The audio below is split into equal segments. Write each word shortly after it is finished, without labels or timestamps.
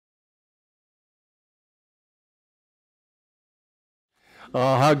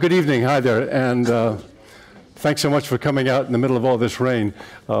Good evening. Hi there. And thanks so much for coming out in the middle of all this rain.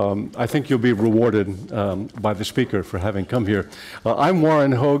 I think you'll be rewarded by the speaker for having come here. I'm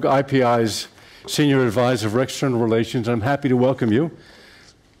Warren Hoge, IPI's Senior Adviser for External Relations. I'm happy to welcome you.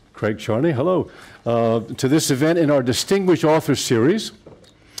 Craig Charney, hello. To this event in our Distinguished Author Series,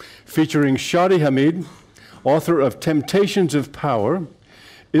 featuring Shadi Hamid, author of Temptations of Power,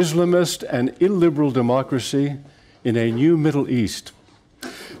 Islamist and Illiberal Democracy in a New Middle East.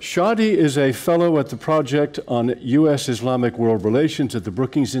 Shadi is a fellow at the Project on U.S. Islamic World Relations at the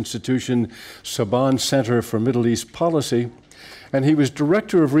Brookings Institution Saban Center for Middle East Policy, and he was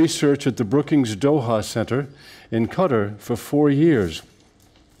Director of Research at the Brookings Doha Center in Qatar for 4 years.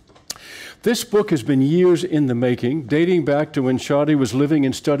 This book has been years in the making, dating back to when Shadi was living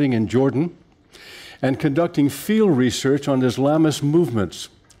and studying in Jordan and conducting field research on Islamist movements.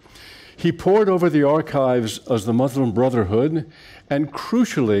 He pored over the archives of the Muslim Brotherhood, and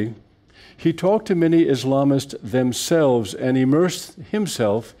crucially, he talked to many Islamists themselves and immersed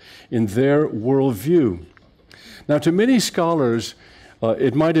himself in their worldview. Now, to many scholars,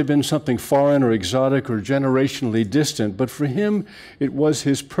 it might have been something foreign or exotic or generationally distant, but for him, it was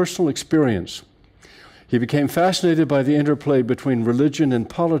his personal experience. He became fascinated by the interplay between religion and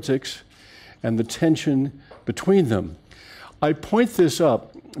politics and the tension between them. I point this up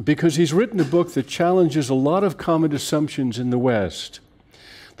because he's written a book that challenges a lot of common assumptions in the West.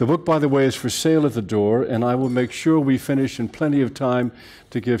 The book, by the way, is for sale at the door, and I will make sure we finish in plenty of time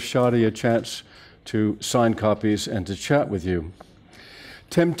to give Shadi a chance to sign copies and to chat with you.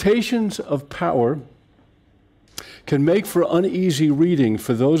 Temptations of Power can make for uneasy reading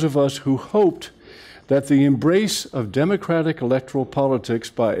for those of us who hoped that the embrace of democratic electoral politics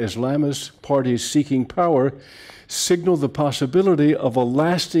by Islamist parties seeking power signaled the possibility of a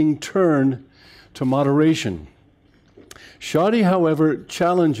lasting turn to moderation. Shadi, however,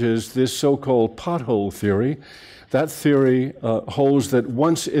 challenges this so-called pothole theory. That theory holds that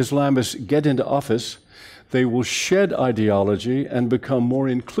once Islamists get into office, they will shed ideology and become more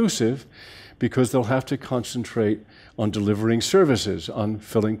inclusive because they'll have to concentrate on delivering services, on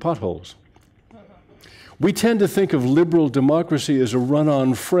filling potholes. We tend to think of liberal democracy as a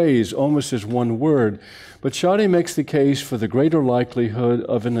run-on phrase, almost as one word, but Shadi makes the case for the greater likelihood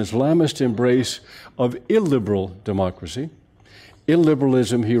of an Islamist embrace of illiberal democracy.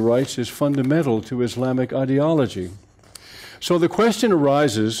 Illiberalism, he writes, is fundamental to Islamic ideology. So the question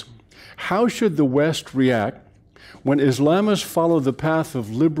arises, how should the West react when Islamists follow the path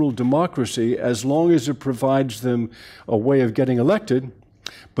of liberal democracy as long as it provides them a way of getting elected,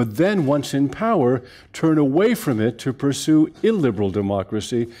 but then, once in power, turn away from it to pursue illiberal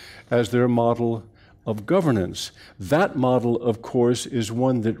democracy as their model of governance? That model, of course, is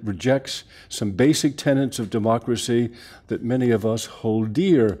one that rejects some basic tenets of democracy that many of us hold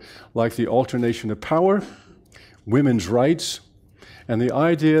dear, like the alternation of power, women's rights, and the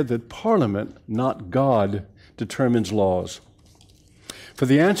idea that Parliament, not God, determines laws. For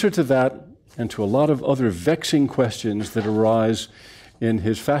the answer to that, and to a lot of other vexing questions that arise in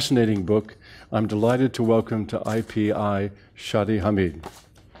his fascinating book, I'm delighted to welcome to IPI Shadi Hamid.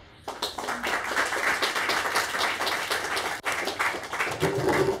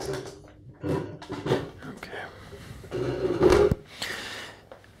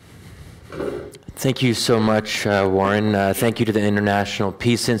 Thank you so much, Warren. Thank you to the International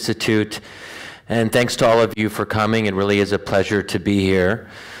Peace Institute, and thanks to all of you for coming. It really is a pleasure to be here.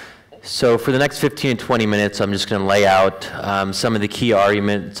 So for the next 15 to 20 minutes, I'm just going to lay out some of the key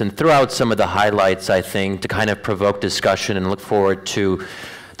arguments and throw out some of the highlights, I think, to kind of provoke discussion, and look forward to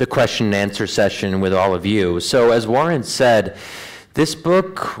the question and answer session with all of you. So as Warren said, this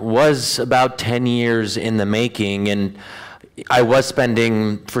book was about 10 years in the making, and I was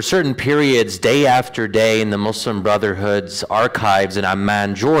spending, for certain periods, day after day in the Muslim Brotherhood's archives in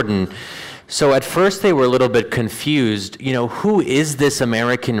Amman, Jordan. So at first they were a little bit confused. You know, who is this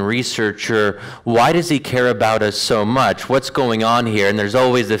American researcher? Why does he care about us so much? What's going on here? And there's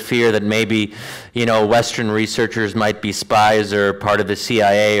always the fear that maybe, you know, Western researchers might be spies or part of the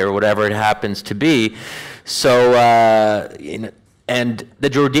CIA or whatever it happens to be. So, and the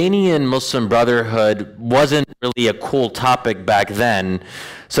Jordanian Muslim Brotherhood wasn't really a cool topic back then,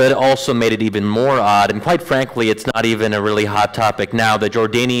 so it also made it even more odd. And quite frankly, it's not even a really hot topic now. The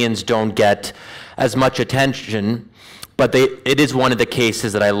Jordanians don't get as much attention, but it is one of the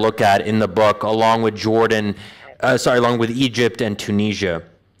cases that I look at in the book, along with along with Egypt and Tunisia.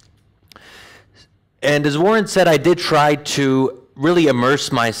 And as Warren said, I did try to really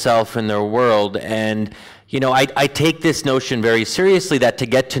immerse myself in their world, and you know, I take this notion very seriously that to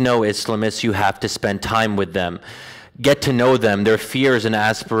get to know Islamists, you have to spend time with them. get to know them, their fears and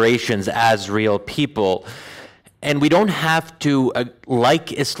aspirations as real people. And we don't have to like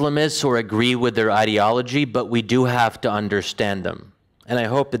Islamists or agree with their ideology, but we do have to understand them. And I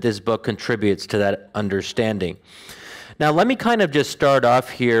hope that this book contributes to that understanding. Now, let me kind of just start off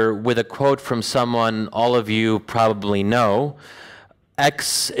here with a quote from someone all of you probably know,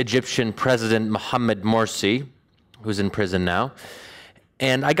 ex-Egyptian President Mohamed Morsi, who's in prison now.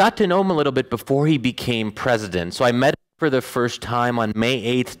 And I got to know him a little bit before he became president. So I met him for the first time on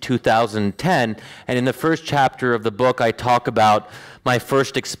May 8th, 2010. And in the first chapter of the book, I talk about my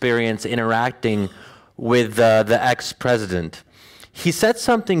first experience interacting with the ex-president. He said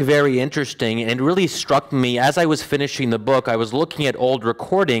something very interesting, and it really struck me. As I was finishing the book, I was looking at old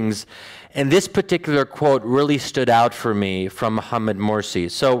recordings, and this particular quote really stood out for me from Mohamed Morsi.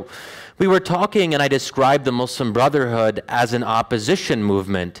 So we were talking, and I described the Muslim Brotherhood as an opposition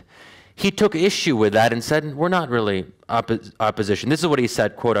movement. He took issue with that and said, we're not really opposition. This is what he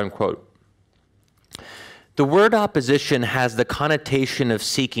said, quote unquote. The word opposition has the connotation of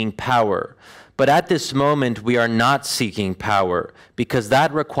seeking power, but at this moment we are not seeking power because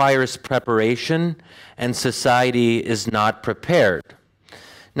that requires preparation and society is not prepared.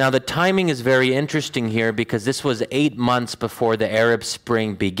 Now the timing is very interesting here because this was 8 months before the Arab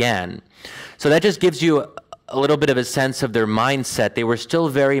Spring began. So that just gives you a little bit of a sense of their mindset. They were still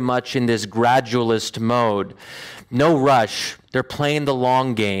very much in this gradualist mode. No rush. They're playing the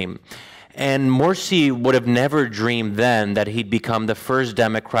long game. And Morsi would have never dreamed then that he'd become the first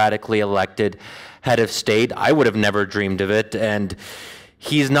democratically elected head of state. I would have never dreamed of it. And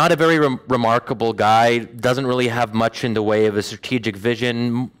he's not a very remarkable guy, doesn't really have much in the way of a strategic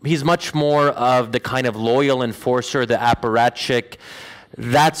vision. He's much more of the kind of loyal enforcer, the apparatchik.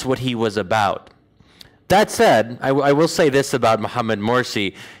 That's what he was about. That said, I will say this about Mohamed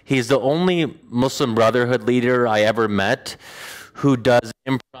Morsi. He's the only Muslim Brotherhood leader I ever met who does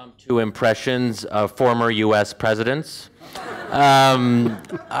impromptu impressions of former U.S. presidents.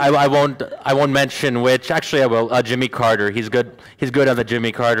 I won't mention which. Actually, I will. Jimmy Carter. He's good. He's good on the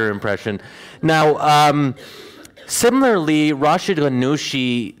Jimmy Carter impression. Now, similarly, Rashid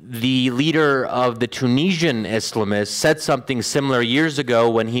Ghannouchi, the leader of the Tunisian Islamists, said something similar years ago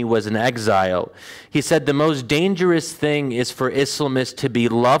when he was in exile. He said the most dangerous thing is for Islamists to be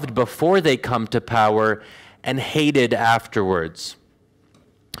loved before they come to power and hated afterwards.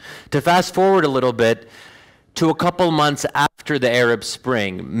 To fast forward a little bit to a couple months after the Arab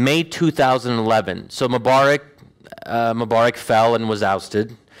Spring, May 2011. So Mubarak fell and was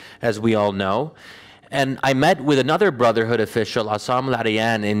ousted, as we all know. And I met with another Brotherhood official, Assam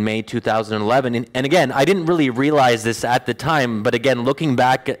Al-Arian, in May 2011. And again, I didn't really realize this at the time, but again, looking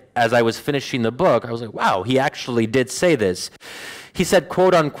back as I was finishing the book, I was like, wow, he actually did say this. He said,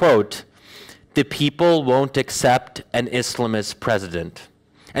 quote unquote, the people won't accept an Islamist president.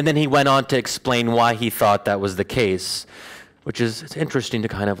 And then he went on to explain why he thought that was the case, which is it's interesting to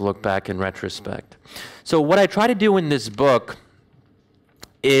kind of look back in retrospect. So what I try to do in this book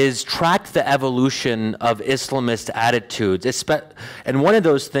is track the evolution of Islamist attitudes. And one of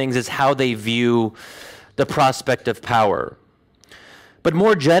those things is how they view the prospect of power. But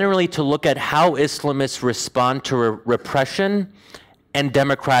more generally, to look at how Islamists respond to repression and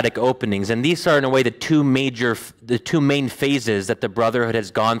democratic openings. And these are, in a way, the two main phases that the Brotherhood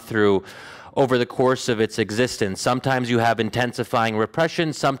has gone through over the course of its existence. Sometimes you have intensifying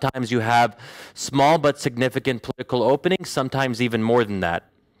repression, sometimes you have small but significant political openings, sometimes even more than that.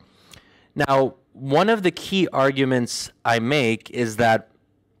 Now, one of the key arguments I make is that,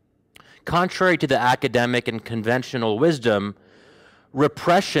 contrary to the academic and conventional wisdom,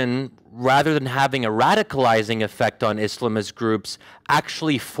 repression, rather than having a radicalizing effect on Islamist groups,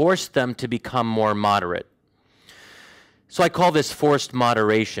 actually forced them to become more moderate. So I call this forced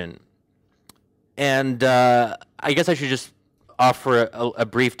moderation. And I guess I should just offer a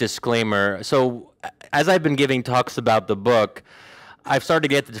brief disclaimer. So as I've been giving talks about the book, I've started to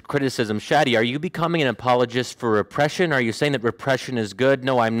get this criticism. Shadi, are you becoming an apologist for repression? Are you saying that repression is good?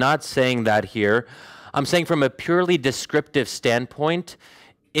 No, I'm not saying that here. I'm saying from a purely descriptive standpoint,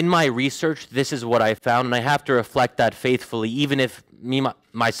 in my research, this is what I found, and I have to reflect that faithfully, even if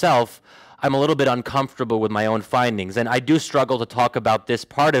myself, I'm a little bit uncomfortable with my own findings. And I do struggle to talk about this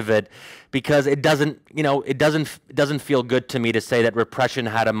part of it because it doesn't feel good to me to say that repression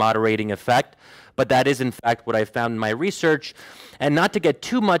had a moderating effect. But that is, in fact, what I found in my research. And not to get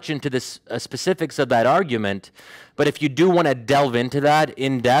too much into the specifics of that argument, but if you do want to delve into that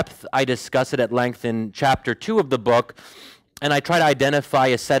in depth, I discuss it at length in chapter 2 of the book, and I try to identify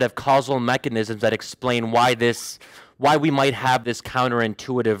a set of causal mechanisms that explain why we might have this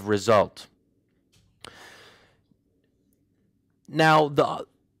counterintuitive result. Now,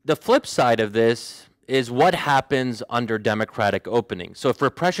 the flip side of this is what happens under democratic opening. So if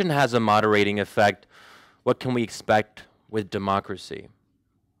repression has a moderating effect, what can we expect with democracy?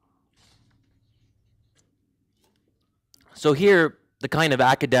 So here, the kind of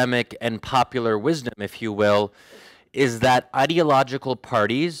academic and popular wisdom, if you will, is that ideological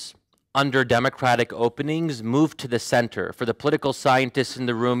parties under democratic openings move to the center. For the political scientists in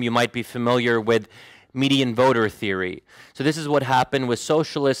the room, you might be familiar with median voter theory. So this is what happened with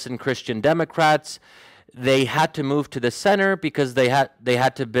socialists and Christian Democrats. They had to move to the center because they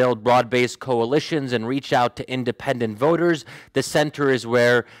had to build broad-based coalitions and reach out to independent voters. The center is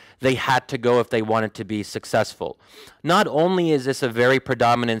where they had to go if they wanted to be successful. Not only is this a very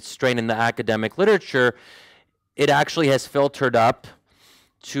predominant strain in the academic literature, it actually has filtered up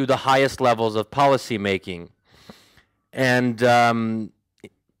to the highest levels of policymaking. And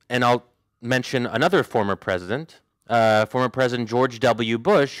I'll mention another former president George W.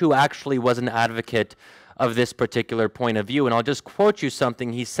 Bush, who actually was an advocate of this particular point of view. And I'll just quote you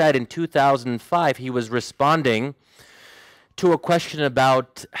something he said in 2005. He was responding to a question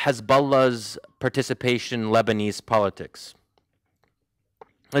about Hezbollah's participation in Lebanese politics.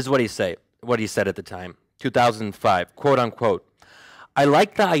 This is what he said at the time, 2005, quote unquote. I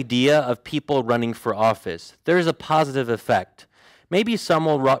like the idea of people running for office. There is a positive effect. Maybe some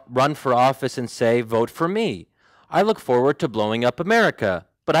will run for office and say, vote for me. I look forward to blowing up America,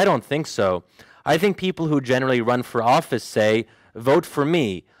 but I don't think so. I think people who generally run for office say, vote for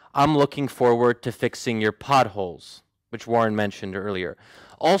me. I'm looking forward to fixing your potholes, which Warren mentioned earlier.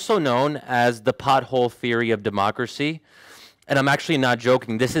 Also known as the pothole theory of democracy. And I'm actually not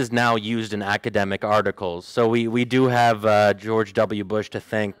joking. This is now used in academic articles. So we do have George W. Bush to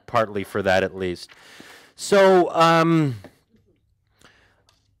thank partly for that, at least. So,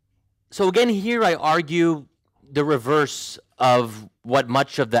 so again, here I argue the reverse of what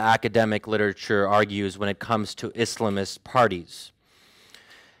much of the academic literature argues when it comes to Islamist parties.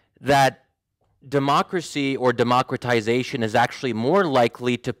 That democracy or democratization is actually more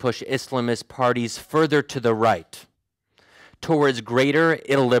likely to push Islamist parties further to the right, towards greater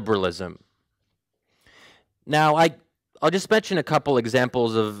illiberalism. Now, I'll just mention a couple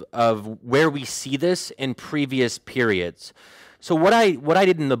examples of where we see this in previous periods. So what I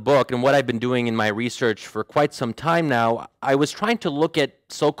did in the book and what I've been doing in my research for quite some time now, I was trying to look at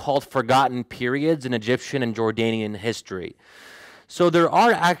so-called forgotten periods in Egyptian and Jordanian history. So there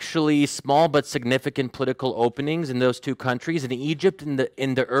are actually small but significant political openings in those two countries. In Egypt in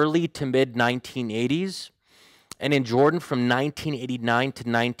the early to mid 1980s, and in Jordan from 1989 to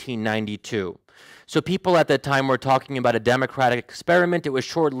 1992. So people at that time were talking about a democratic experiment. It was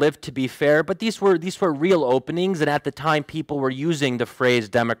short-lived, to be fair, but these were real openings, and at the time people were using the phrase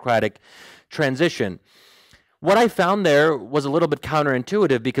democratic transition. What I found there was a little bit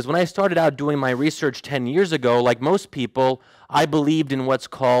counterintuitive, because when I started out doing my research 10 years ago, like most people, I believed in what's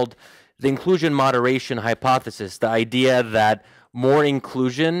called the inclusion moderation hypothesis, the idea that more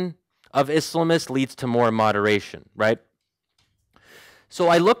inclusion of Islamists leads to more moderation, right? So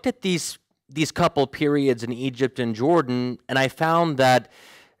I looked at these couple periods in Egypt and Jordan, and I found that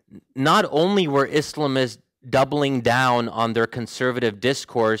not only were Islamists doubling down on their conservative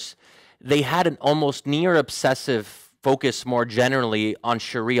discourse, they had an almost near obsessive focus more generally on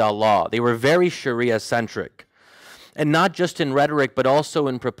Sharia law. They were very Sharia-centric, and not just in rhetoric, but also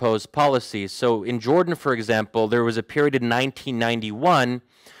in proposed policies. So in Jordan, for example, there was a period in 1991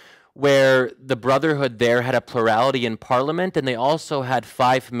 where the Brotherhood there had a plurality in parliament, and they also had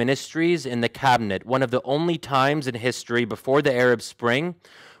 5 ministries in the cabinet, one of the only times in history before the Arab Spring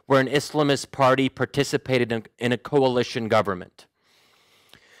where an Islamist party participated in a coalition government.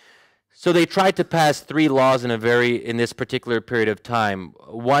 So they tried to pass 3 laws in this particular period of time.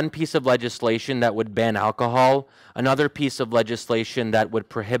 One piece of legislation that would ban alcohol, another piece of legislation that would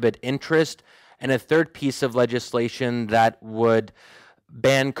prohibit interest, and a third piece of legislation that would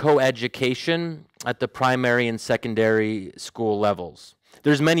ban co-education at the primary and secondary school levels.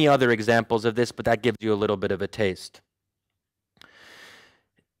 There's many other examples of this, but that gives you a little bit of a taste.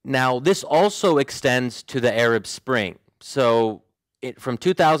 Now, this also extends to the Arab Spring. So from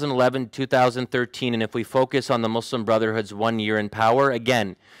 2011 to 2013, and if we focus on the Muslim Brotherhood's 1 year in power,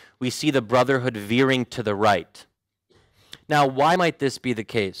 again, we see the Brotherhood veering to the right. Now, why might this be the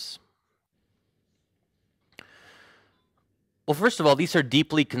case? Well, first of all, these are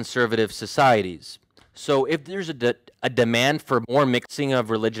deeply conservative societies. So if there's a demand for more mixing of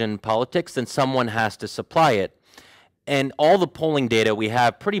religion and politics, then someone has to supply it. And all the polling data we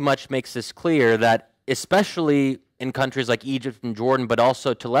have pretty much makes this clear that, especially in countries like Egypt and Jordan, but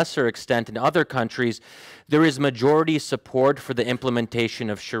also to lesser extent in other countries, there is majority support for the implementation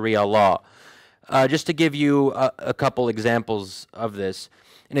of Sharia law. Just to give you a couple examples of this.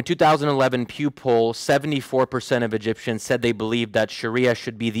 In a 2011 Pew poll, 74% of Egyptians said they believed that Sharia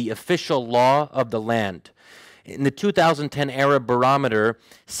should be the official law of the land. In the 2010 Arab Barometer,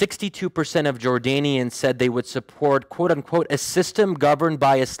 62% of Jordanians said they would support, quote unquote, a system governed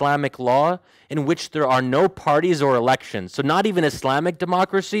by Islamic law in which there are no parties or elections. So not even Islamic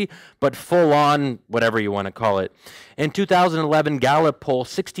democracy, but full on, whatever you want to call it. In 2011 Gallup poll,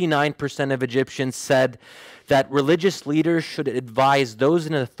 69% of Egyptians said that religious leaders should advise those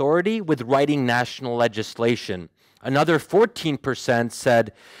in authority with writing national legislation. Another 14%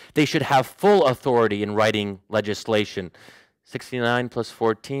 said they should have full authority in writing legislation. 69 plus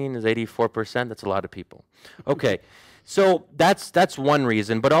 14 is 84%. That's a lot of people. Okay, so that's one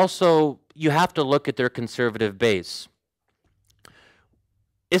reason, but also you have to look at their conservative base.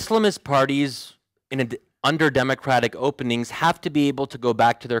 Islamist parties under democratic openings have to be able to go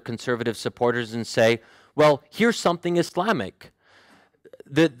back to their conservative supporters and say, well, here's something Islamic.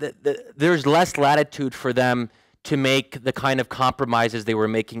 There's less latitude for them to make the kind of compromises they were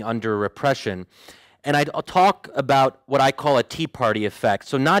making under repression. And I'll talk about what I call a Tea Party effect.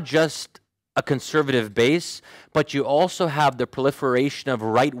 So not just a conservative base, but you also have the proliferation of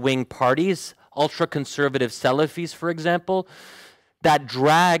right-wing parties, ultra-conservative Salafis, for example, that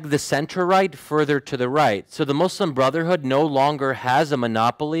drag the center-right further to the right. So the Muslim Brotherhood no longer has a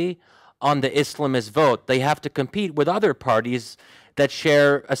monopoly on the Islamist vote. They have to compete with other parties that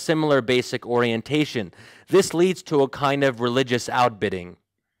share a similar basic orientation. This leads to a kind of religious outbidding.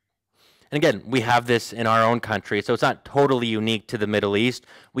 And again, we have this in our own country, so it's not totally unique to the Middle East.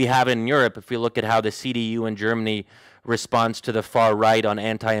 We have it in Europe if we look at how the CDU in Germany responds to the far right on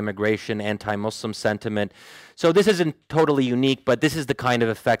anti-immigration, anti-Muslim sentiment. So this isn't totally unique, but this is the kind of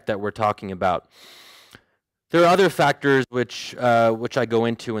effect that we're talking about. There are other factors which I go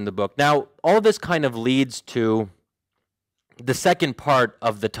into in the book. Now, all this kind of leads to the second part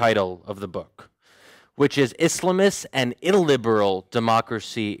of the title of the book, which is Islamists and Illiberal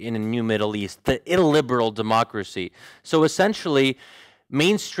Democracy in a New Middle East, the illiberal democracy. So essentially,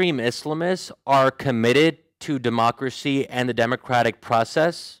 mainstream Islamists are committed to democracy and the democratic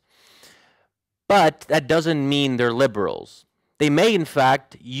process, but that doesn't mean they're liberals. They may, in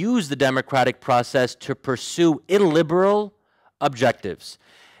fact, use the democratic process to pursue illiberal objectives.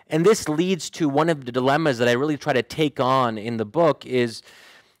 And this leads to one of the dilemmas that I really try to take on in the book is,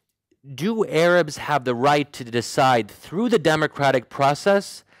 do Arabs have the right to decide through the democratic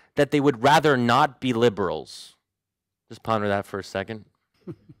process that they would rather not be liberals? Just ponder that for a second.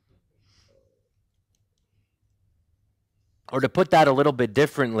 Or to put that a little bit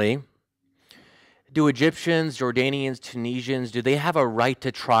differently, do Egyptians, Jordanians, Tunisians, do they have a right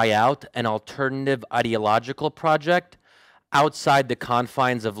to try out an alternative ideological project outside the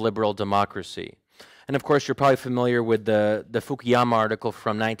confines of liberal democracy? And of course, you're probably familiar with the Fukuyama article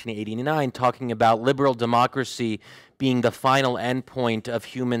from 1989 talking about liberal democracy being the final endpoint of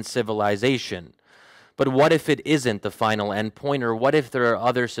human civilization. But what if it isn't the final endpoint? Or what if there are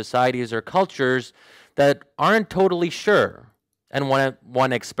other societies or cultures that aren't totally sure and want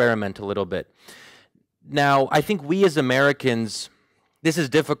to experiment a little bit? Now, I think we as Americans, this is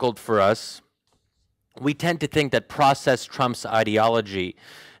difficult for us. We tend to think that process trumps ideology,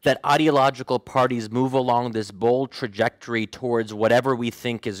 that ideological parties move along this bold trajectory towards whatever we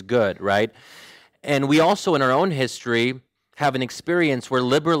think is good, right? And we also, in our own history, have an experience where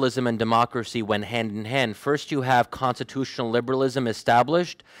liberalism and democracy went hand in hand. First, you have constitutional liberalism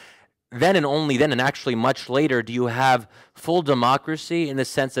established. Then and only then, and actually much later, do you have full democracy in the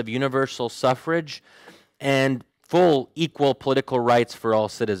sense of universal suffrage and full equal political rights for all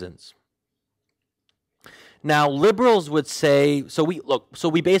citizens. Now, liberals would say, so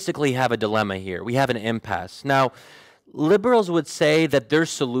we basically have a dilemma here. We have an impasse. Now, liberals would say that their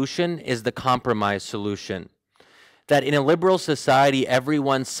solution is the compromise solution. That in a liberal society,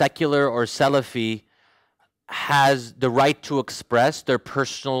 everyone, secular or Salafi, has the right to express their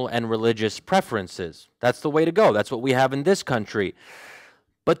personal and religious preferences. That's the way to go. That's what we have in this country.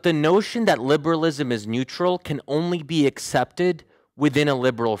 But the notion that liberalism is neutral can only be accepted within a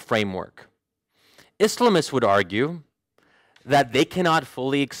liberal framework. Islamists would argue that they cannot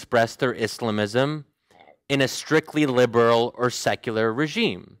fully express their Islamism in a strictly liberal or secular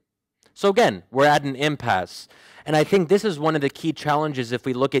regime. So again, we're at an impasse. And I think this is one of the key challenges if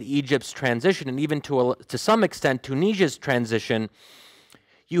we look at Egypt's transition, and even to some extent Tunisia's transition.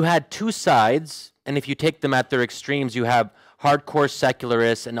 You had two sides, and if you take them at their extremes, you have hardcore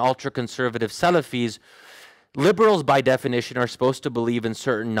secularists and ultra-conservative Salafis Liberals, by definition, are supposed to believe in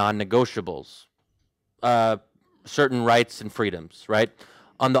certain non-negotiables, certain rights and freedoms, right?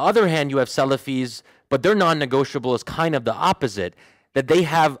 On the other hand, you have Salafis, but their non-negotiable is kind of the opposite, that they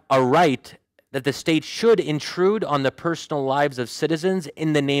have a right that the state should intrude on the personal lives of citizens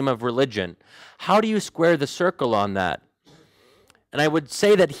in the name of religion. How do you square the circle on that? And I would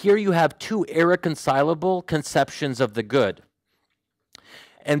say that here you have two irreconcilable conceptions of the good.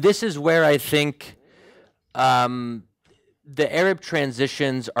 And this is where I think the Arab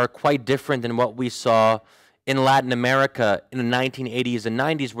transitions are quite different than what we saw in Latin America in the 1980s and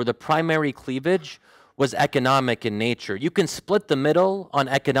 90s, where the primary cleavage was economic in nature. You can split the middle on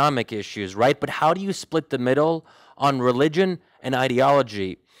economic issues, right? But how do you split the middle on religion and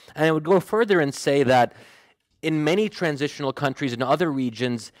ideology? And I would go further and say that in many transitional countries in other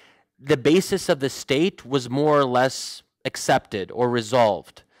regions, the basis of the state was more or less accepted or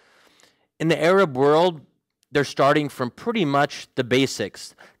resolved. In the Arab world, they're starting from pretty much the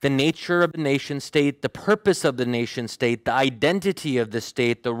basics: the nature of the nation state, the purpose of the nation state, the identity of the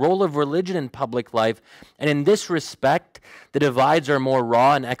state, the role of religion in public life. And in this respect, the divides are more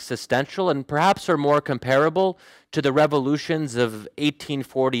raw and existential, and perhaps are more comparable to the revolutions of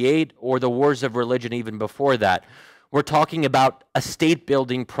 1848 or the wars of religion even before that. We're talking about a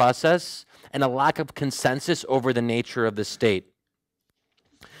state-building process and a lack of consensus over the nature of the state.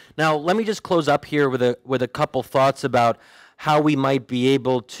 Now, let me just close up here with a couple thoughts about how we might be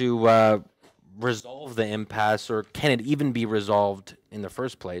able to resolve the impasse, or can it even be resolved in the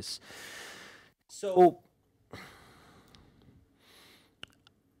first place? So,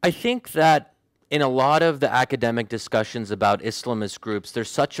 I think that in a lot of the academic discussions about Islamist groups,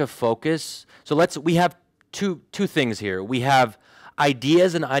 there's such a focus. So we have two things here. We have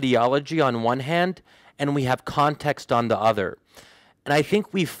ideas and ideology on one hand, and we have context on the other. And I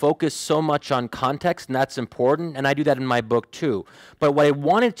think we focus so much on context, and that's important, and I do that in my book too. But what I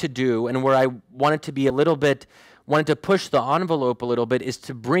wanted to do, and where I wanted to be wanted to push the envelope a little bit, is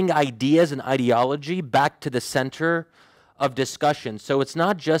to bring ideas and ideology back to the center of discussion. So it's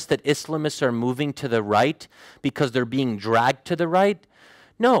not just that Islamists are moving to the right because they're being dragged to the right.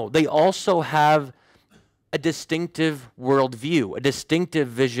 No, they also have a distinctive worldview, a distinctive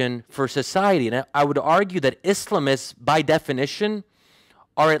vision for society. And I would argue that Islamists, by definition,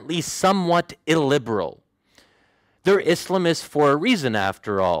 are at least somewhat illiberal. They're Islamists for a reason,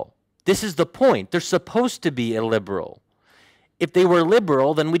 after all. This is the point. They're supposed to be illiberal. If they were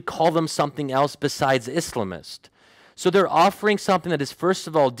liberal, then we'd call them something else besides Islamist. So they're offering something that is, first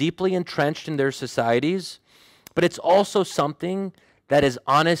of all, deeply entrenched in their societies, but it's also something that is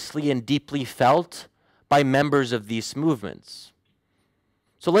honestly and deeply felt by members of these movements.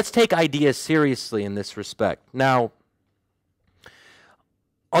 So let's take ideas seriously in this respect. Now,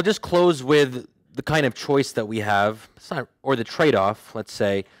 I'll just close with the kind of choice that we have, or the trade-off, let's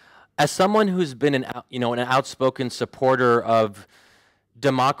say. As someone who's been an outspoken supporter of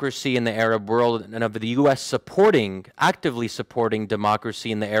democracy in the Arab world, and of the U.S. actively supporting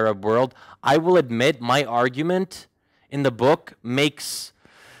democracy in the Arab world, I will admit my argument in the book makes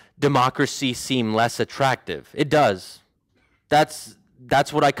democracy seem less attractive. It does. That's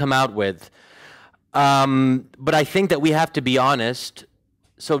what I come out with. But I think that we have to be honest.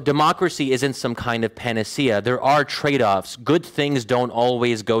 So democracy isn't some kind of panacea. There are trade-offs. Good things don't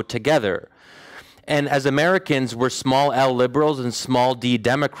always go together. And as Americans, we're small L liberals and small D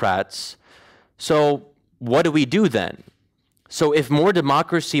Democrats. So what do we do then? So if more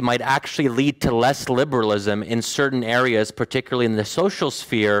democracy might actually lead to less liberalism in certain areas, particularly in the social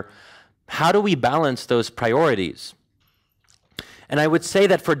sphere, how do we balance those priorities? And I would say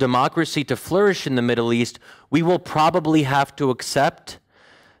that for democracy to flourish in the Middle East, we will probably have to accept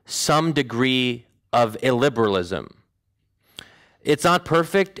some degree of illiberalism. It's not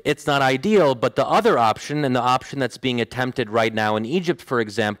perfect, it's not ideal, but the other option, and the option that's being attempted right now in Egypt, for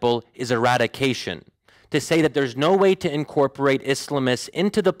example, is eradication. To say that there's no way to incorporate Islamists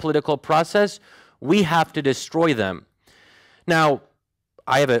into the political process, we have to destroy them. Now,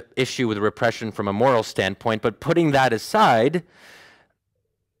 I have an issue with repression from a moral standpoint, but putting that aside,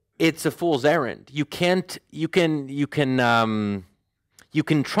 it's a fool's errand. You can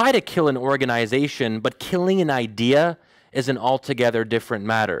try to kill an organization, but killing an idea is an altogether different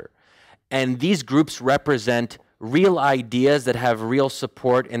matter. And these groups represent real ideas that have real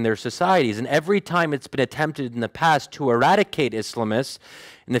support in their societies. And every time it's been attempted in the past to eradicate Islamists,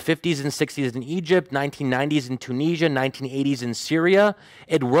 in the 50s and 60s in Egypt, 1990s in Tunisia, 1980s in Syria,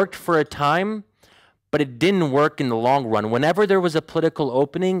 it worked for a time, but it didn't work in the long run. Whenever there was a political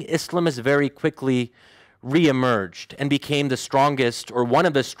opening, Islamists very quickly re-emerged and became the strongest, or one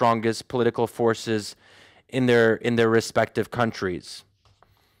of the strongest, political forces in their respective countries.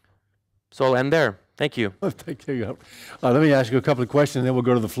 So I'll end there. Thank you. Thank you. Let me ask you a couple of questions, and then we'll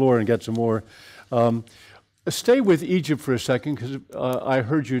go to the floor and get some more. Stay with Egypt for a second, because I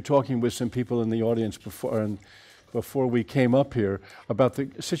heard you talking with some people in the audience before we came up here about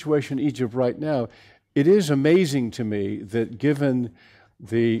the situation in Egypt right now. It is amazing to me that, given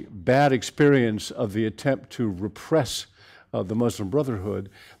the bad experience of the attempt to repress the Muslim Brotherhood,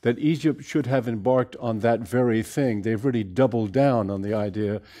 that Egypt should have embarked on that very thing. They've really doubled down on the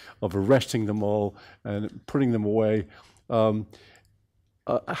idea of arresting them all and putting them away.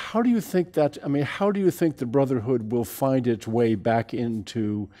 How do you think that, how do you think the Brotherhood will find its way back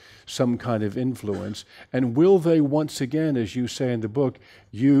into some kind of influence? And will they once again, as you say in the book,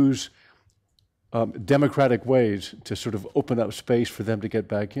 use democratic ways to sort of open up space for them to get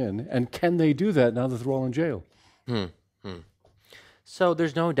back in? And can they do that now that they're all in jail? So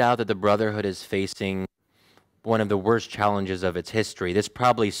there's no doubt that the Brotherhood is facing one of the worst challenges of its history. This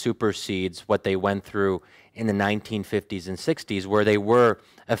probably supersedes what they went through in the 1950s and 60s, where they were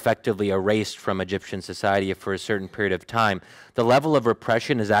effectively erased from Egyptian society for a certain period of time. The level of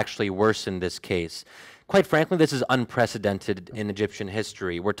repression is actually worse in this case. Quite frankly, this is unprecedented in Egyptian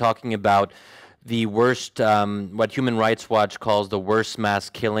history. We're talking about the worst, what Human Rights Watch calls the worst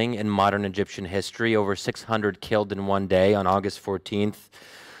mass killing in modern Egyptian history. Over 600 killed in one day on August 14th.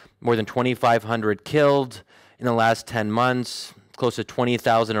 More than 2,500 killed in the last 10 months. Close to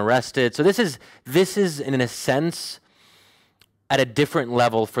 20,000 arrested. So this is in a sense at a different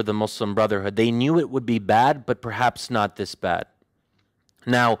level for the Muslim Brotherhood. They knew it would be bad, but perhaps not this bad.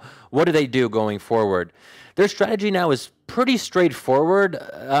 Now, what do they do going forward? Their strategy now is pretty straightforward.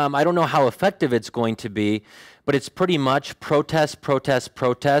 I don't know how effective it's going to be, but it's pretty much protest, protest,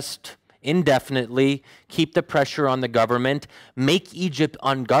 protest indefinitely, keep the pressure on the government, make Egypt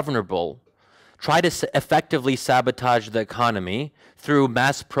ungovernable, try to effectively sabotage the economy through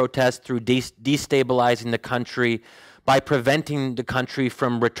mass protest, through destabilizing the country, by preventing the country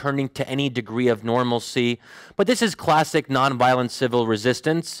from returning to any degree of normalcy. But this is classic nonviolent civil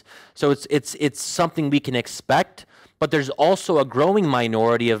resistance, so it's something we can expect. But there's also a growing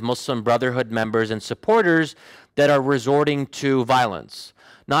minority of Muslim Brotherhood members and supporters that are resorting to violence.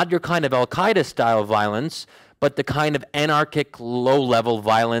 Not your kind of Al-Qaeda style violence, but the kind of anarchic, low-level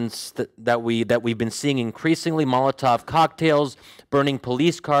violence that we've been seeing increasingly: Molotov cocktails, burning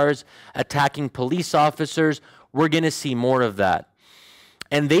police cars, attacking police officers. We're going to see more of that.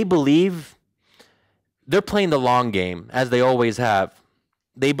 And they believe they're playing the long game, as they always have.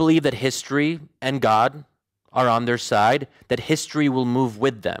 They believe that history and God are on their side, that history will move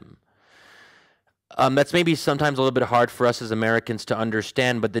with them. That's maybe sometimes a little bit hard for us as Americans to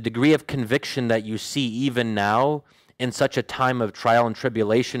understand, but the degree of conviction that you see even now in such a time of trial and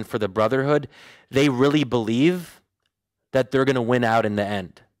tribulation for the Brotherhood, they really believe that they're going to win out in the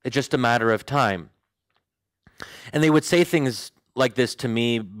end. It's just a matter of time. And they would say things like this to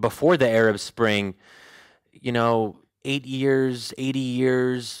me before the Arab Spring, 8 years, 80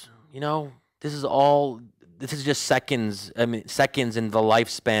 years, this is just seconds, seconds in the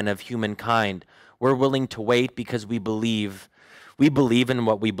lifespan of humankind. We're willing to wait because we believe in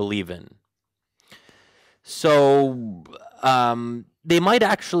what we believe in. So they might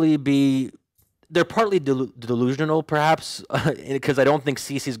actually be, they're partly delusional perhaps, because I don't think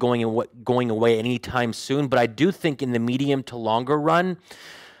Sisi is going away anytime soon, but I do think in the medium to longer run,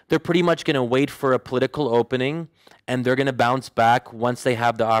 they're pretty much going to wait for a political opening, and they're going to bounce back once they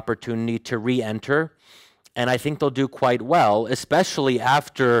have the opportunity to re-enter. And I think they'll do quite well, especially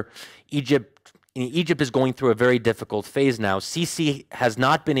after Egypt is going through a very difficult phase now. Sisi has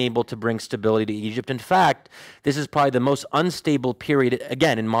not been able to bring stability to Egypt. In fact, this is probably the most unstable period,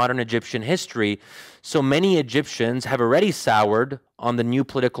 again, in modern Egyptian history. So many Egyptians have already soured on the new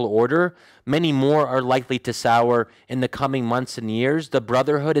political order. Many more are likely to sour in the coming months and years. The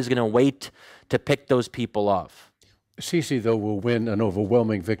Brotherhood is going to wait to pick those people off. Sisi, though, will win an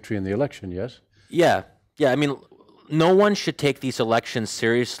overwhelming victory in the election, yes? Yeah. No one should take these elections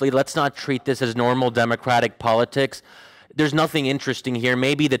seriously. Let's not treat this as normal democratic politics. There's nothing interesting here.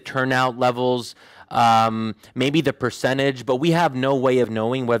 Maybe the turnout levels, maybe the percentage, but we have no way of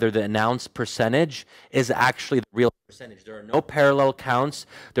knowing whether the announced percentage is actually the real percentage. There are no parallel counts.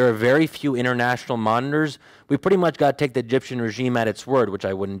 There are very few international monitors. We pretty much got to take the Egyptian regime at its word, which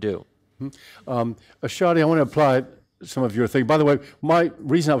I wouldn't do. Shadi, I want to apply some of your thing. By the way, my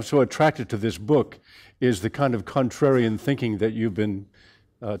reason I was so attracted to this book is the kind of contrarian thinking that you've been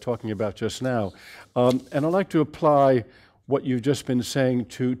talking about just now. And I'd like to apply what you've just been saying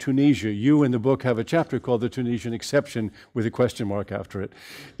to Tunisia. You in the book have a chapter called The Tunisian Exception with a question mark after it.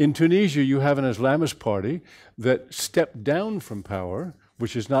 In Tunisia, you have an Islamist party that stepped down from power,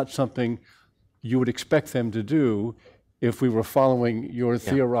 which is not something you would expect them to do if we were following your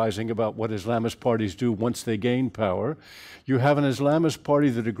theorizing about what Islamist parties do once they gain power. You have an Islamist party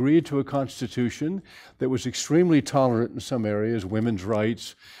that agreed to a constitution that was extremely tolerant in some areas, women's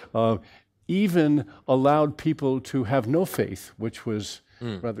rights, even allowed people to have no faith, which was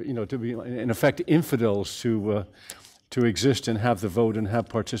rather, to be, in effect, infidels to exist and have the vote and have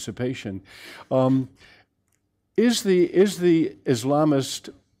participation. Is the Islamist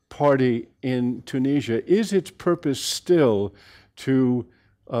party in Tunisia, is its purpose still to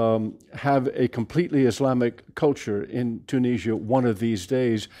have a completely Islamic culture in Tunisia one of these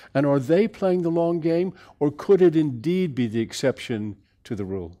days? And are they playing the long game, or could it indeed be the exception to the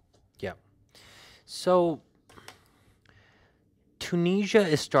rule? Yeah. So Tunisia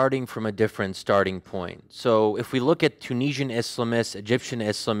is starting from a different starting point. So if we look at Tunisian Islamists, Egyptian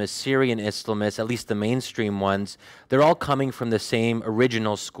Islamists, Syrian Islamists, at least the mainstream ones, they're all coming from the same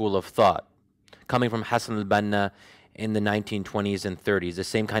original school of thought, coming from Hassan al-Banna in the 1920s and 30s, the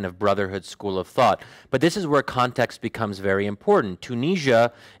same kind of brotherhood school of thought. But this is where context becomes very important.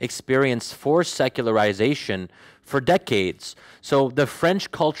 Tunisia experienced forced secularization for decades. So the French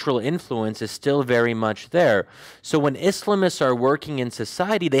cultural influence is still very much there. So when Islamists are working in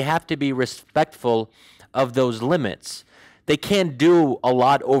society, they have to be respectful of those limits. They can't do a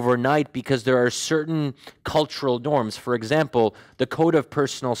lot overnight because there are certain cultural norms. For example, the Code of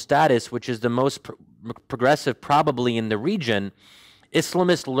Personal Status, which is the most progressive probably in the region,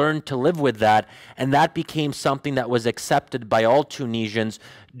 Islamists learned to live with that, and that became something that was accepted by all Tunisians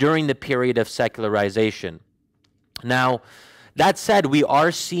during the period of secularization. Now, that said, we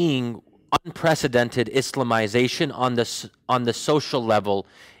are seeing unprecedented Islamization on the social level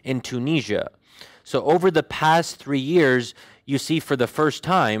in Tunisia. So over the past 3 years, you see for the first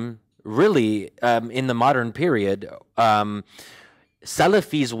time, really in the modern period,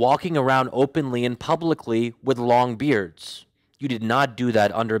 Salafis walking around openly and publicly with long beards. You did not do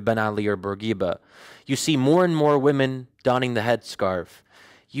that under Ben Ali or Bourguiba. You see more and more women donning the headscarf.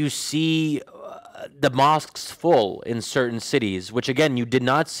 You see the mosques full in certain cities, which again you did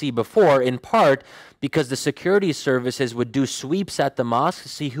not see before, in part because the security services would do sweeps at the mosque to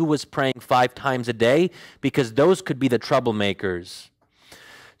see who was praying 5 times a day, because those could be the troublemakers.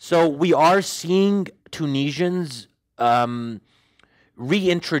 So we are seeing Tunisians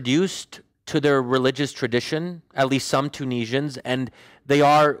reintroduced to their religious tradition, at least some Tunisians, and we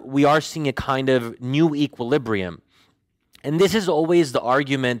are seeing a kind of new equilibrium. And this is always the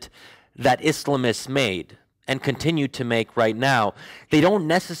argument that Islamists made and continue to make right now. They don't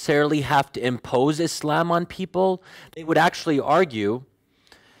necessarily have to impose Islam on people. They would actually argue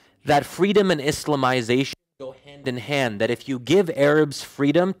that freedom and Islamization go hand in hand, that if you give Arabs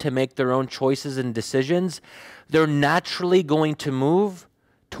freedom to make their own choices and decisions, they're naturally going to move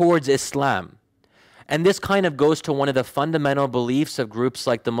towards Islam. And this kind of goes to one of the fundamental beliefs of groups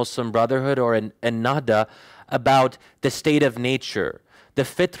like the Muslim Brotherhood or Nahda about the state of nature, the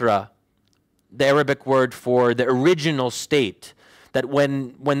fitra, the Arabic word for the original state, that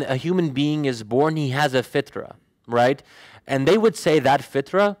when a human being is born, he has a fitra, right? And they would say that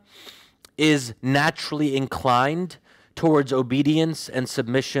fitra is naturally inclined towards obedience and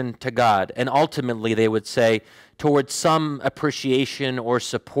submission to God. And ultimately, they would say, towards some appreciation or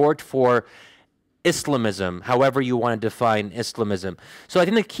support for Islamism, however you want to define Islamism. So I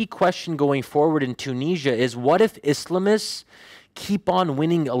think the key question going forward in Tunisia is, what if Islamists keep on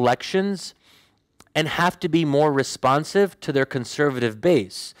winning elections and have to be more responsive to their conservative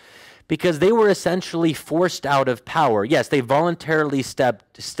base? Because they were essentially forced out of power. Yes, they voluntarily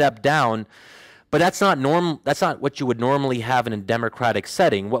stepped down, but that's not what you would normally have in a democratic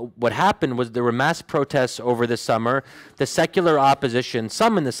setting. What happened was there were mass protests over the summer. The secular opposition,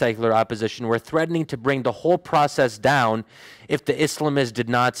 some in the secular opposition, were threatening to bring the whole process down if the Islamists did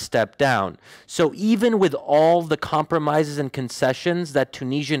not step down. So even with all the compromises and concessions that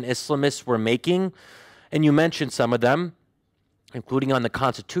Tunisian Islamists were making, and you mentioned some of them, including on the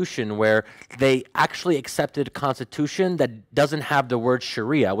constitution, where they actually accepted a constitution that doesn't have the word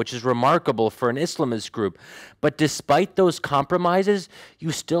Sharia, which is remarkable for an Islamist group. But despite those compromises,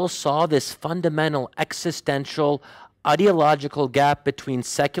 you still saw this fundamental existential ideological gap between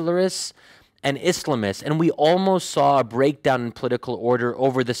secularists and Islamists, and we almost saw a breakdown in political order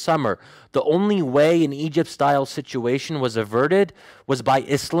over the summer. The only way an Egypt-style situation was averted was by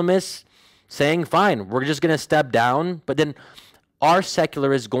Islamists saying, fine, we're just going to step down, but then our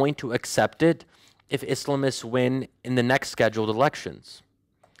secular is going to accept it if Islamists win in the next scheduled elections?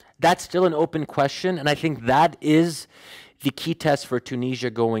 That's still an open question, and I think that is the key test for Tunisia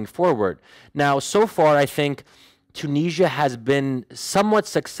going forward. Now, so far, I think Tunisia has been somewhat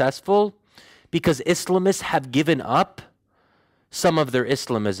successful because Islamists have given up some of their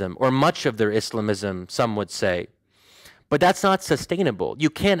Islamism, or much of their Islamism, some would say. But that's not sustainable. You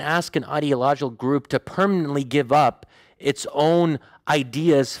can't ask an ideological group to permanently give up its own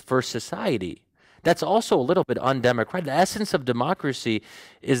ideas for society. That's also a little bit undemocratic. The essence of democracy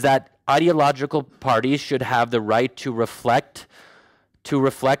is that ideological parties should have the right to reflect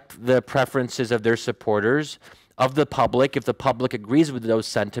the preferences of their supporters, of the public. If the public agrees with those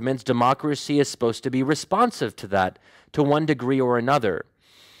sentiments, democracy is supposed to be responsive to that, to one degree or another.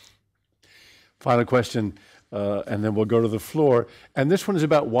 Final question, and then we'll go to the floor. And this one is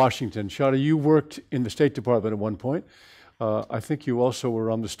about Washington. Shadi, you worked in the State Department at one point. I think you also were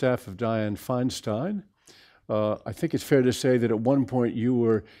on the staff of Dianne Feinstein. I think it's fair to say that at one point you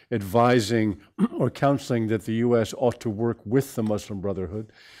were advising or counseling that the U.S. ought to work with the Muslim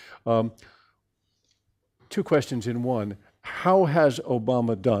Brotherhood. Two questions in one. How has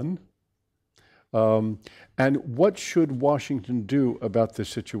Obama done? And what should Washington do about this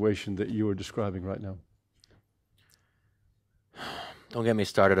situation that you are describing right now? Don't get me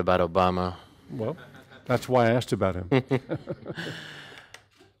started about Obama. Well, that's why I asked about him.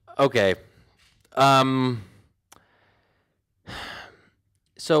 Okay.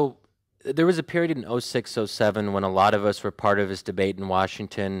 So there was a period in 06, 07 when a lot of us were part of this debate in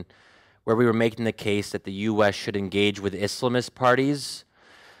Washington where we were making the case that the U.S. should engage with Islamist parties.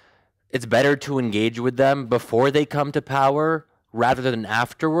 It's better to engage with them before they come to power rather than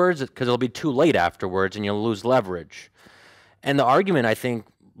afterwards, because it'll be too late afterwards and you'll lose leverage. And the argument I think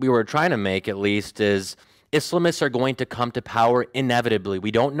we were trying to make, at least, is Islamists are going to come to power inevitably.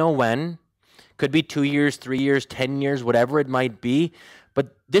 We don't know when. Could be 2 years, 3 years, 10 years, whatever it might be.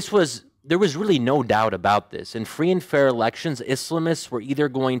 But there was really no doubt about this. In free and fair elections, Islamists were either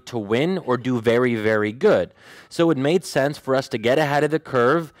going to win or do very, very good. So it made sense for us to get ahead of the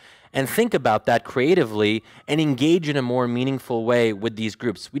curve and think about that creatively and engage in a more meaningful way with these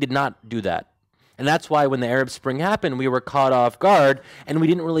groups. We did not do that. And that's why when the Arab Spring happened, we were caught off guard and we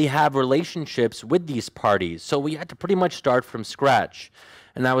didn't really have relationships with these parties. So we had to pretty much start from scratch,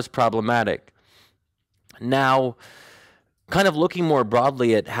 and that was problematic. Now, kind of looking more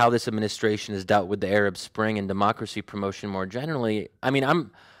broadly at how this administration has dealt with the Arab Spring and democracy promotion more generally, I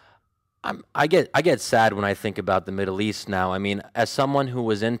mean, I get sad when I think about the Middle East now. I mean, as someone who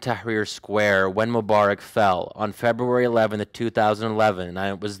was in Tahrir Square when Mubarak fell on February 11th, 2011, and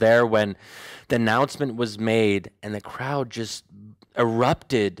I was there when the announcement was made and the crowd just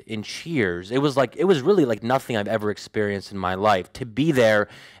erupted in cheers. It was really like nothing I've ever experienced in my life, to be there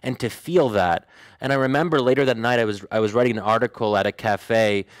and to feel that. And I remember later that night I was writing an article at a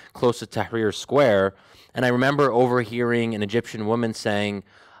cafe close to Tahrir Square, and I remember overhearing an Egyptian woman saying,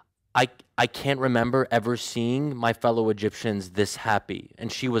 I can't remember ever seeing my fellow Egyptians this happy.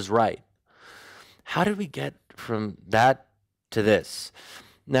 And she was right. How did we get from that to this?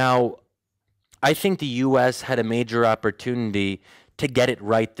 Now, I think the U.S. had a major opportunity to get it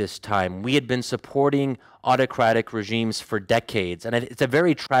right this time. We had been supporting autocratic regimes for decades, and it's a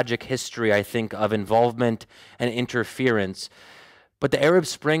very tragic history, I think, of involvement and interference. But the Arab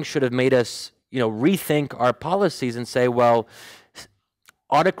Spring should have made us, rethink our policies and say, well,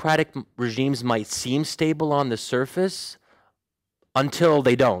 autocratic regimes might seem stable on the surface until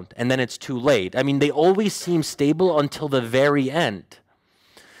they don't, and then it's too late. I mean, they always seem stable until the very end.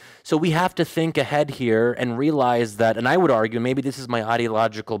 So we have to think ahead here and realize that, and I would argue, maybe this is my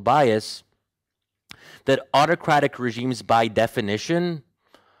ideological bias, that autocratic regimes by definition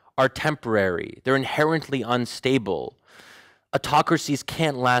are temporary. They're inherently unstable. Autocracies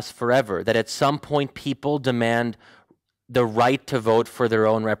can't last forever, that at some point people demand the right to vote for their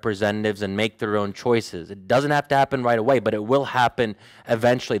own representatives and make their own choices. It doesn't have to happen right away, but it will happen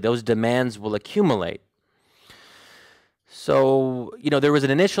eventually. Those demands will accumulate. So, there was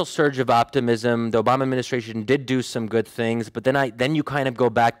an initial surge of optimism. The Obama administration did do some good things, but then you kind of go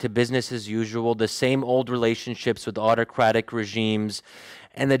back to business as usual, the same old relationships with autocratic regimes,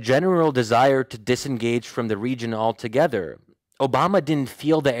 and the general desire to disengage from the region altogether. Obama didn't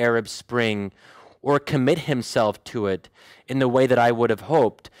feel the Arab Spring or commit himself to it in the way that I would have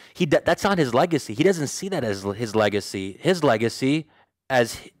hoped. That's not his legacy. He doesn't see that as his legacy. His legacy,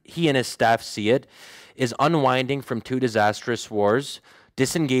 as he and his staff see it, is unwinding from 2 disastrous wars,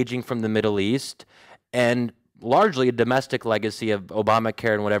 disengaging from the Middle East, and largely a domestic legacy of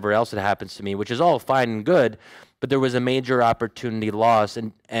Obamacare and whatever else that happens to me, which is all fine and good, but there was a major opportunity lost.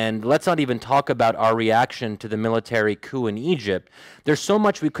 And let's not even talk about our reaction to the military coup in Egypt. There's so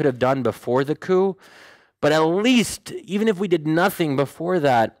much we could have done before the coup, but at least, even if we did nothing before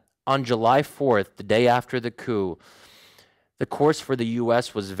that, on July 4th, the day after the coup, the course for the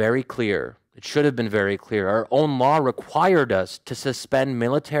U.S. was very clear. It should have been very clear. Our own law required us to suspend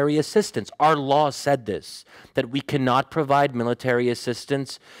military assistance. Our law said this, that we cannot provide military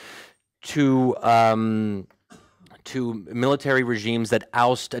assistance to military regimes that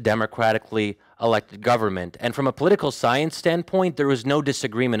oust a democratically elected government. And from a political science standpoint, there was no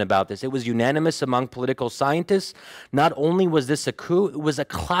disagreement about this. It was unanimous among political scientists. Not only was this a coup, it was a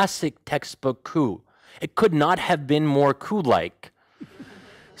classic textbook coup. It could not have been more coup-like.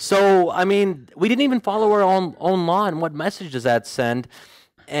 So, I mean, we didn't even follow our own law, and what message does that send?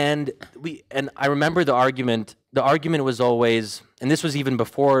 And I remember the argument was always, and this was even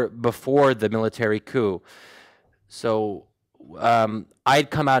before the military coup. So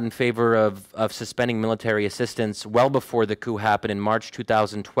I'd come out in favor of suspending military assistance well before the coup happened in March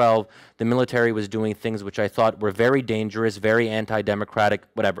 2012. The military was doing things which I thought were very dangerous, very anti-democratic,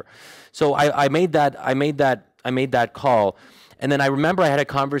 whatever. So I made that call. And then I remember I had a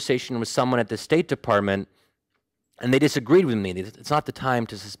conversation with someone at the State Department, and they disagreed with me. It's not the time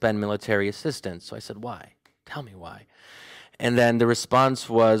to suspend military assistance. So I said, why? Tell me why. And then the response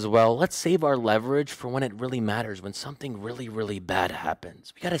was, well, let's save our leverage for when it really matters, when something really, really bad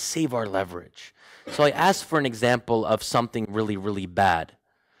happens. We got to save our leverage. So I asked for an example of something really, really bad.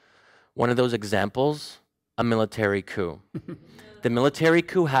 One of those examples, a military coup. The military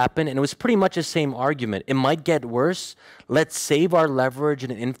coup happened, and it was pretty much the same argument. It might get worse. Let's save our leverage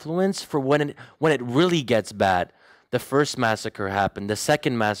and influence for when it really gets bad. The first massacre happened. The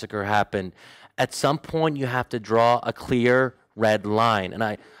second massacre happened. At some point, you have to draw a clear red line. And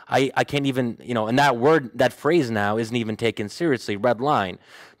I can't even, and that phrase now isn't even taken seriously, red line.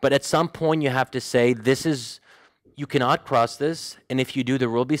 But at some point, you have to say, you cannot cross this, and if you do, there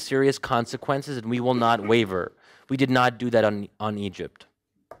will be serious consequences, and we will not waver. We did not do that on Egypt.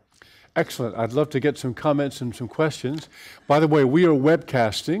 Excellent. I'd love to get some comments and some questions. By the way, we are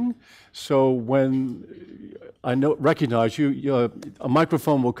webcasting, so when I recognize you, a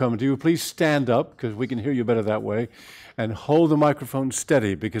microphone will come to you. Please stand up, because we can hear you better that way, and hold the microphone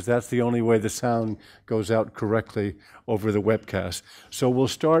steady, because that's the only way the sound goes out correctly over the webcast. So we'll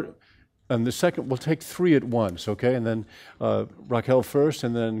start, and the second, we'll take three at once, okay? And then Raquel first,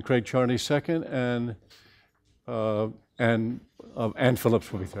 and then Craig Charney second, and Ann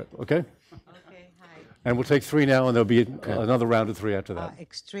Phillips will be third, okay? Okay, hi. And we'll take three now, and there'll be another round of three after that.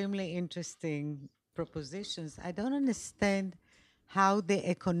 Extremely interesting propositions. I don't understand how the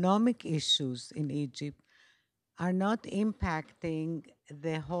economic issues in Egypt are not impacting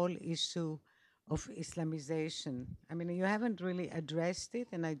the whole issue of Islamization. I mean, you haven't really addressed it,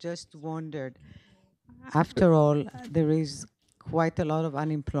 and I just wondered. After all, there is quite a lot of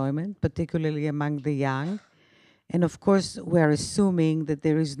unemployment, particularly among the young. And of course, we're assuming that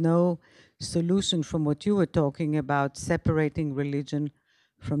there is no solution from what you were talking about, separating religion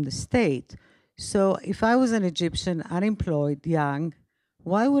from the state. So if I was an Egyptian, unemployed, young,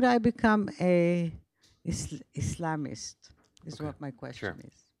 why would I become a Islamist, is what my question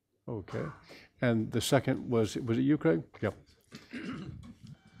is. Okay. And the second was it you, Craig? Yep.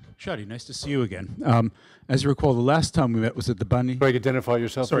 Shadi, nice to see you again. As you recall, the last time we met was at the Bunny. Craig, identify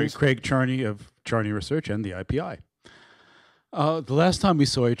yourself, Sorry, please. Craig Charney of Charney Research and the IPI. The last time we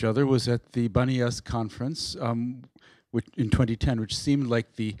saw each other was at the Bunny-esque conference which, in 2010, which seemed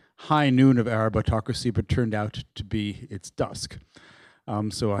like the high noon of Arab autocracy, but turned out to be its dusk.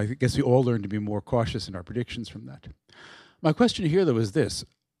 So I guess we all learned to be more cautious in our predictions from that. My question here, though, is this.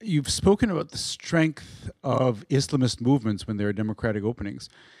 You've spoken about the strength of Islamist movements when there are democratic openings.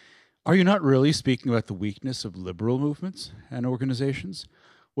 Are you not really speaking about the weakness of liberal movements and organizations?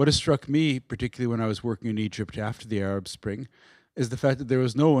 What has struck me, particularly when I was working in Egypt after the Arab Spring, is the fact that there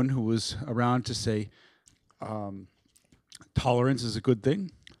was no one who was around to say tolerance is a good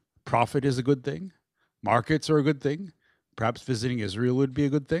thing, profit is a good thing, markets are a good thing, perhaps visiting Israel would be a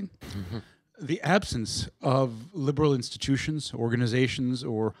good thing. The absence of liberal institutions, organizations,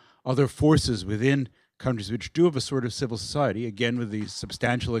 or other forces within countries which do have a sort of civil society, again with the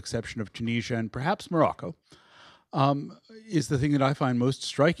substantial exception of Tunisia and perhaps Morocco, is the thing that I find most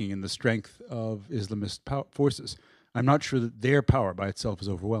striking in the strength of Islamist forces. I'm not sure that their power by itself is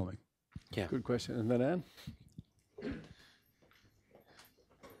overwhelming. Yeah. Good question. And then Anne?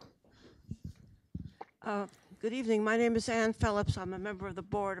 Good evening. My name is Ann Phillips. I'm a member of the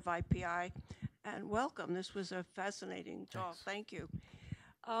board of IPI. And welcome. This was a fascinating talk. Thank you.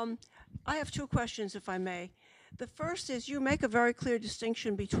 I have two questions, if I may. The first is you make a very clear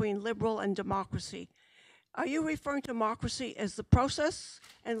distinction between liberal and democracy. Are you referring to democracy as the process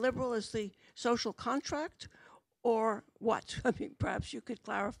and liberal as the social contract, or what? I mean, perhaps you could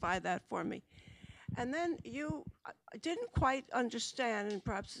clarify that for me. And then you didn't quite understand, and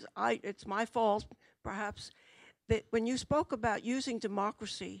perhaps it's my fault, perhaps, that when you spoke about using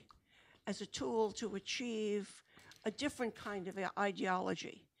democracy as a tool to achieve a different kind of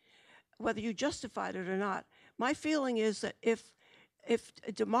ideology, whether you justified it or not, my feeling is that if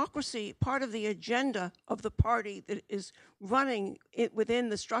democracy, part of the agenda of the party that is running it within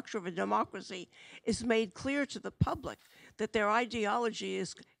the structure of a democracy, is made clear to the public that their ideology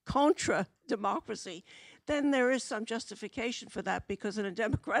is contra democracy, then there is some justification for that, because in a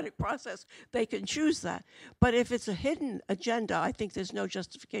democratic process they can choose that. But if it's a hidden agenda, I think there's no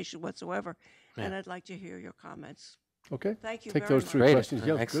justification whatsoever. Yeah. And I'd like to hear your comments. Okay. Thank you. Take very those much. three questions.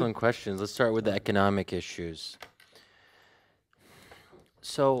 Yeah, excellent questions. Let's start with the economic issues.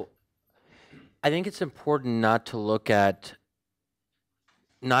 So I think it's important not to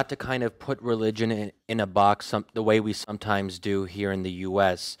kind of put religion in a box the way we sometimes do here in the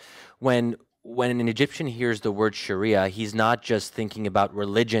US. When an Egyptian hears the word Sharia, he's not just thinking about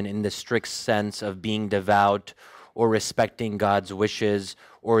religion in the strict sense of being devout or respecting God's wishes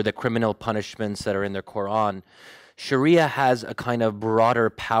or the criminal punishments that are in the Quran. Sharia has a kind of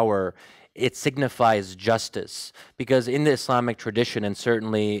broader power. It signifies justice, because in the Islamic tradition, and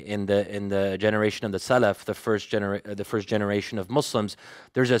certainly in the generation of the Salaf, the first generation of Muslims,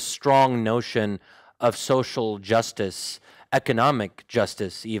 there's a strong notion of social justice, economic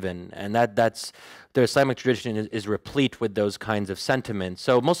justice even, and that's the Islamic tradition is replete with those kinds of sentiments.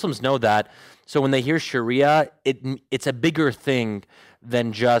 So Muslims know that. So when they hear Sharia, it's a bigger thing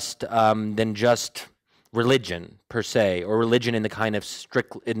than just religion per se, or religion in the kind of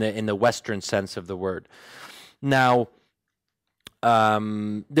strict in the Western sense of the word. Now,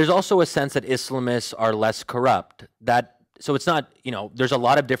 there's also a sense that Islamists are less corrupt. So it's not, there's a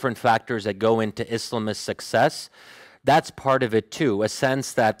lot of different factors that go into Islamist success. That's part of it too, a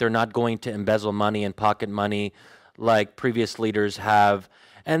sense that they're not going to embezzle money and pocket money like previous leaders have.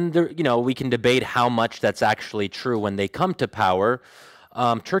 And we can debate how much that's actually true when they come to power.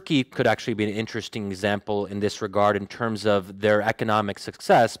 Turkey could actually be an interesting example in this regard in terms of their economic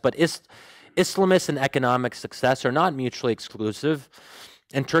success, but Islamists and economic success are not mutually exclusive.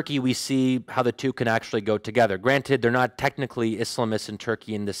 In Turkey, we see how the two can actually go together. Granted, they're not technically Islamists in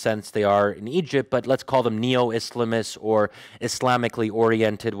Turkey in the sense they are in Egypt, but let's call them neo-Islamists or Islamically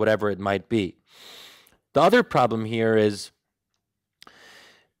oriented, whatever it might be. The other problem here is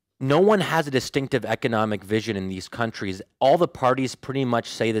no one has a distinctive economic vision in these countries. All the parties pretty much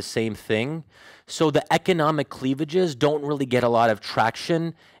say the same thing. So the economic cleavages don't really get a lot of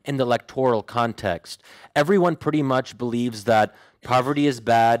traction in the electoral context. Everyone pretty much believes that poverty is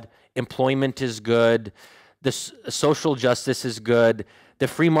bad, employment is good, the social justice is good, the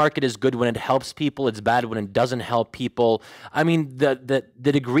free market is good when it helps people, it's bad when it doesn't help people. I mean, the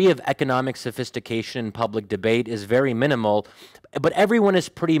degree of economic sophistication in public debate is very minimal, but everyone is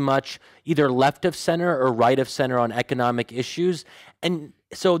pretty much either left of center or right of center on economic issues, and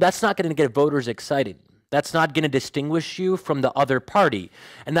so that's not going to get voters excited. That's not going to distinguish you from the other party,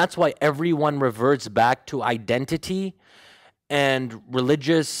 and that's why everyone reverts back to identity and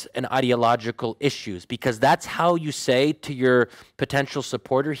religious and ideological issues, because that's how you say to your potential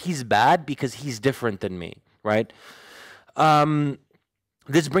supporter, he's bad because he's different than me, right?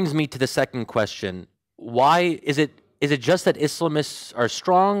 This brings me to the second question. Why is it just that Islamists are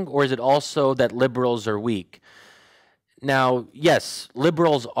strong, or is it also that liberals are weak? Now, yes,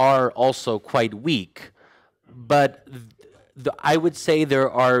 liberals are also quite weak, but I would say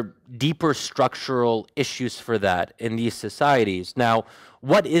there are deeper structural issues for that in these societies. Now,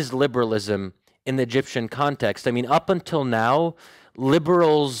 what is liberalism in the Egyptian context? I mean, up until now,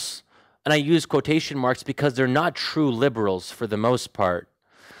 liberals, and I use quotation marks because they're not true liberals for the most part.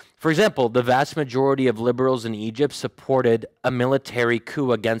 For example, the vast majority of liberals in Egypt supported a military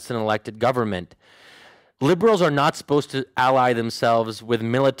coup against an elected government. Liberals are not supposed to ally themselves with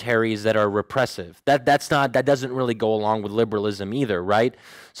militaries that are repressive. That doesn't really go along with liberalism either, right?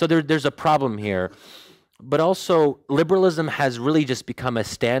 So there's a problem here. But also, liberalism has really just become a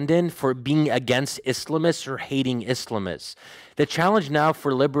stand-in for being against Islamists or hating Islamists. The challenge now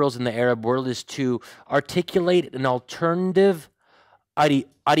for liberals in the Arab world is to articulate an alternative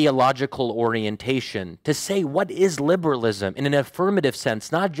ideological orientation, to say what is liberalism in an affirmative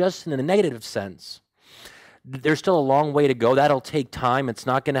sense, not just in a negative sense. There's still a long way to go. That'll take time. It's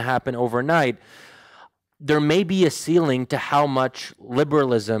not going to happen overnight. There may be a ceiling to how much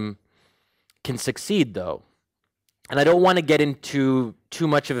liberalism can succeed, though. And I don't want to get into too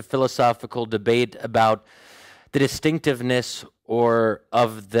much of a philosophical debate about the distinctiveness or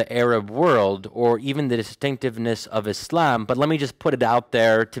of the Arab world, or even the distinctiveness of Islam, but let me just put it out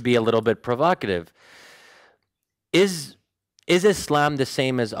there to be a little bit provocative. Is Islam the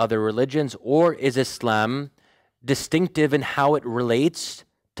same as other religions, or is Islam distinctive in how it relates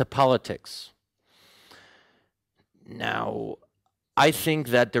to politics? Now, I think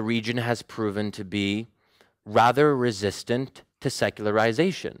that the region has proven to be rather resistant to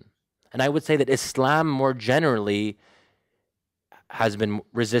secularization. And I would say that Islam more generally has been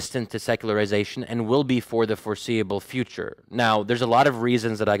resistant to secularization and will be for the foreseeable future. Now, there's a lot of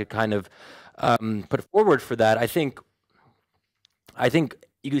reasons that I could kind of put forward for that. I think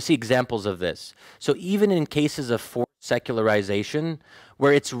you can see examples of this. So even in cases of forced secularization,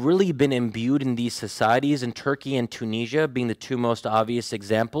 where it's really been imbued in these societies, in Turkey and Tunisia being the two most obvious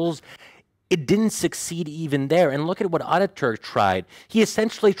examples, it didn't succeed even there. And look at what Ataturk tried. He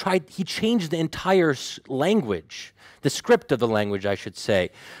essentially he changed the entire language, the script of the language, I should say.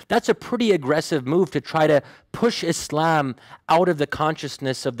 That's a pretty aggressive move to try to push Islam out of the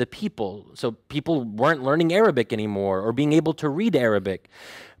consciousness of the people. So people weren't learning Arabic anymore or being able to read Arabic.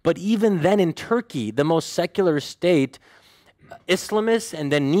 But even then in Turkey, the most secular state, Islamists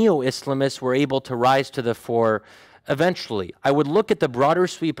and then neo-Islamists were able to rise to the fore eventually. I would look at the broader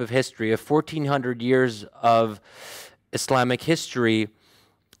sweep of history of 1,400 years of Islamic history.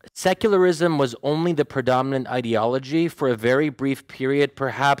 Secularism was only the predominant ideology for a very brief period,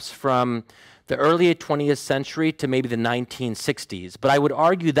 perhaps from the early 20th century to maybe the 1960s. But I would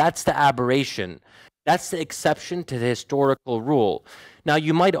argue that's the aberration. That's the exception to the historical rule. Now,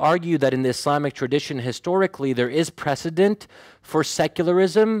 you might argue that in the Islamic tradition, historically, there is precedent for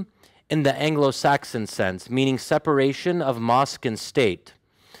secularism in the Anglo-Saxon sense, meaning separation of mosque and state.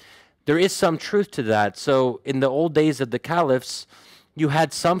 There is some truth to that. So in the old days of the caliphs, you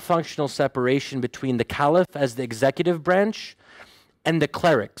had some functional separation between the caliph as the executive branch and the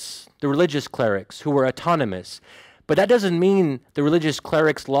clerics, the religious clerics, who were autonomous. But that doesn't mean the religious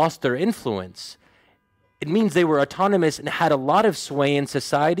clerics lost their influence. It means they were autonomous and had a lot of sway in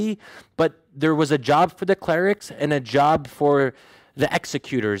society, but there was a job for the clerics and a job for the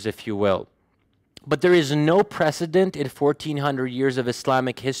executors, if you will. But there is no precedent in 1,400 years of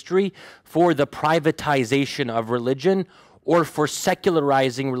Islamic history for the privatization of religion or for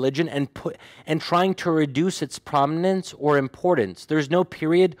secularizing religion and trying to reduce its prominence or importance. There's no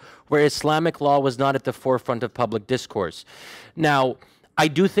period where Islamic law was not at the forefront of public discourse. Now, I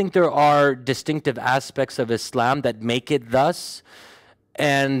do think there are distinctive aspects of Islam that make it thus.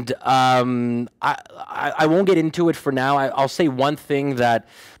 And I won't get into it for now. I'll say one thing, that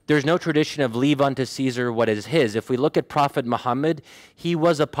there's no tradition of leave unto Caesar what is his. If we look at Prophet Muhammad, he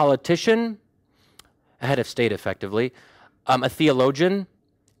was a politician, a head of state effectively, a theologian,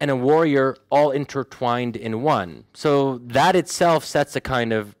 and a warrior all intertwined in one. So that itself sets a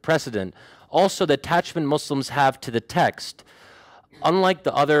kind of precedent. Also, the attachment Muslims have to the text. Unlike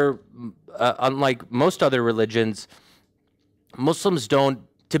most other religions, Muslims don't,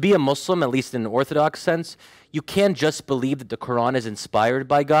 to be a Muslim, at least in an Orthodox sense, you can't just believe that the Quran is inspired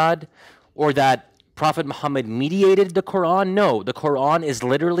by God or that Prophet Muhammad mediated the Quran. No, the Quran is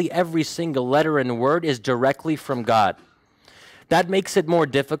literally every single letter and word is directly from God. That makes it more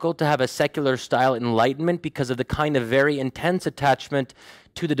difficult to have a secular style enlightenment because of the kind of very intense attachment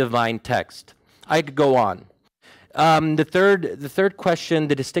to the divine text. I could go on. The third question,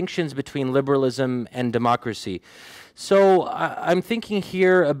 the distinctions between liberalism and democracy. So I'm thinking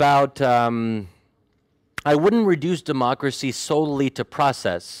here about, I wouldn't reduce democracy solely to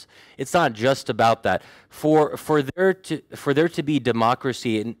process. It's not just about that. For there to be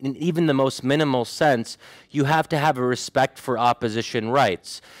democracy, in even the most minimal sense, you have to have a respect for opposition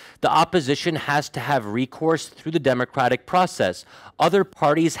rights. The opposition has to have recourse through the democratic process. Other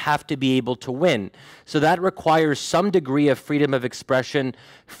parties have to be able to win. So that requires some degree of freedom of expression,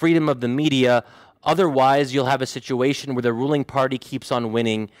 freedom of the media. Otherwise, you'll have a situation where the ruling party keeps on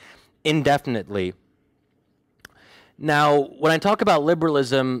winning indefinitely. Now, when I talk about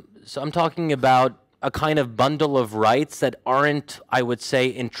liberalism, so I'm talking about a kind of bundle of rights that aren't, I would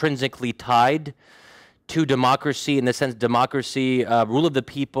say, intrinsically tied to democracy, in the sense democracy, rule of the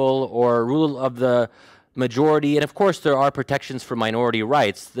people or rule of the majority. And of course, there are protections for minority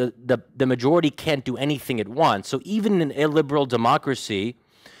rights. The majority can't do anything it wants. So even in an illiberal democracy,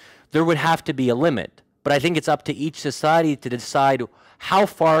 there would have to be a limit. But I think it's up to each society to decide how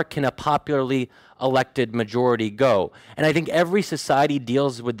far can a popularly elected majority go. And I think every society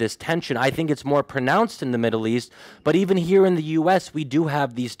deals with this tension. I think it's more pronounced in the Middle East, but even here in the US, we do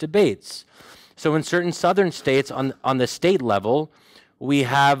have these debates. So in certain southern states, on the state level, we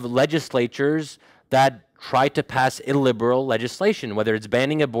have legislatures that try to pass illiberal legislation, whether it's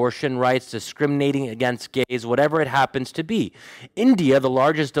banning abortion rights, discriminating against gays, whatever it happens to be. India, the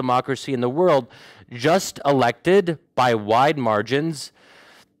largest democracy in the world, just elected by wide margins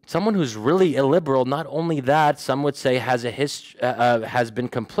someone who's really illiberal. Not only that, some would say has been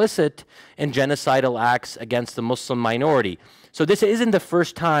complicit in genocidal acts against the Muslim minority. So this isn't the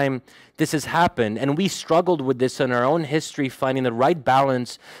first time this has happened, and we struggled with this in our own history, finding the right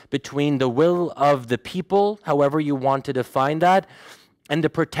balance between the will of the people, however you want to define that, and the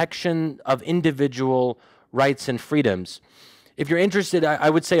protection of individual rights and freedoms. If you're interested, I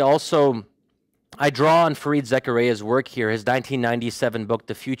would say also, I draw on Fareed Zakaria's work here, his 1997 book,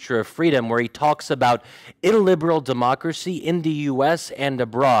 The Future of Freedom, where he talks about illiberal democracy in the US and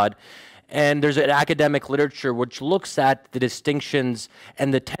abroad. And there's an academic literature which looks at the distinctions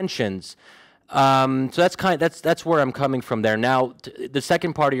and the tensions. So that's where I'm coming from there. Now, the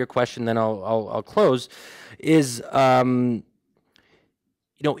second part of your question, then I'll close, is if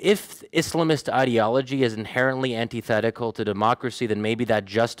Islamist ideology is inherently antithetical to democracy, then maybe that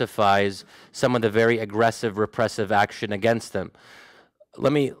justifies some of the very aggressive, repressive action against them.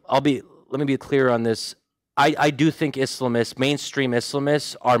 Let me be clear on this. I do think Islamists, mainstream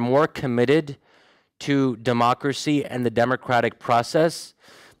Islamists, are more committed to democracy and the democratic process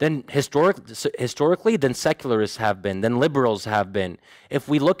than historically than secularists have been, than liberals have been. If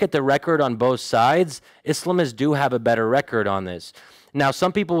we look at the record on both sides, Islamists do have a better record on this. Now,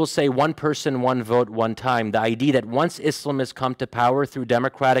 some people will say one person, one vote, one time. The idea that once Islamists come to power through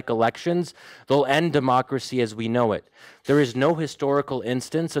democratic elections, they'll end democracy as we know it. There is no historical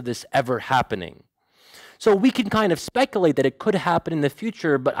instance of this ever happening. So we can kind of speculate that it could happen in the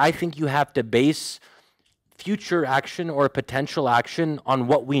future, but I think you have to base future action or potential action on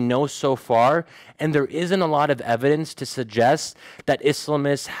what we know so far, and there isn't a lot of evidence to suggest that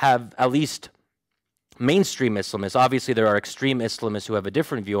Islamists have, at least mainstream Islamists, obviously there are extreme Islamists who have a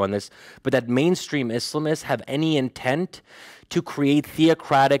different view on this, but that mainstream Islamists have any intent to create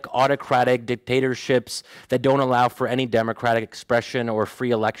theocratic, autocratic dictatorships that don't allow for any democratic expression or free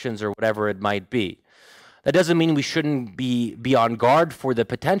elections or whatever it might be. That doesn't mean we shouldn't be on guard for the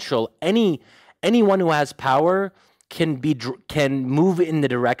potential. Anyone who has power can move in the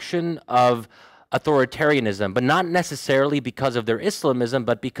direction of authoritarianism, but not necessarily because of their Islamism,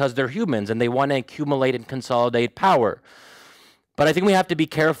 but because they're humans and they want to accumulate and consolidate power. But I think we have to be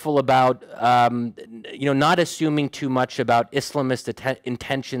careful about, not assuming too much about Islamist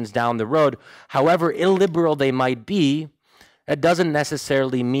intentions down the road. However illiberal they might be, that doesn't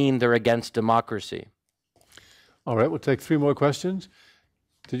necessarily mean they're against democracy. All right, we'll take 3 more questions.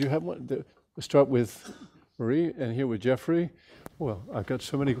 Did you have one? We'll start with Marie and here with Jeffrey. Well, I've got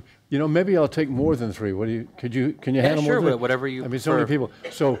so many. Maybe I'll take more than 3. What do you? Can you handle more? Sure, whatever you. I mean, so many people.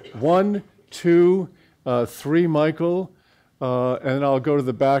 So 1, 2, 3, Michael, and then I'll go to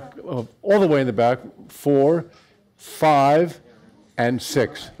the back, all the way in the back. 4, 5, and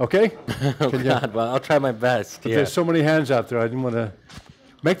 6. Okay? Oh God, well, I'll try my best. But there's so many hands out there. I didn't want to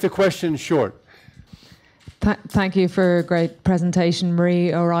make the question short. Thank you for a great presentation,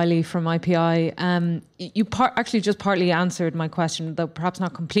 Marie O'Reilly from IPI. You actually just partly answered my question, though perhaps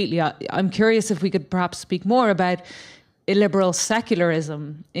not completely. I'm curious if we could perhaps speak more about illiberal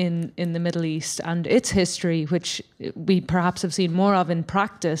secularism in the Middle East and its history, which we perhaps have seen more of in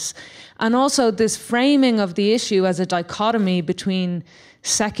practice, and also this framing of the issue as a dichotomy between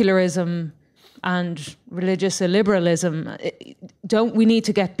secularism and religious illiberalism. Don't we need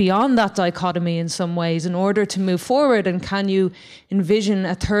to get beyond that dichotomy in some ways in order to move forward? And can you envision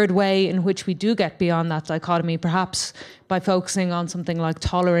a third way in which we do get beyond that dichotomy, perhaps by focusing on something like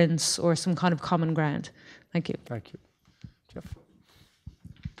tolerance or some kind of common ground? Thank you. Thank you. Jeff?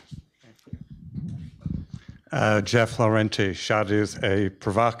 Jeff Laurenti. Shadi is a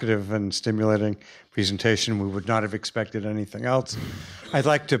provocative and stimulating presentation. We would not have expected anything else. I'd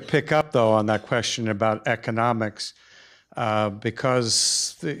like to pick up, though, on that question about economics,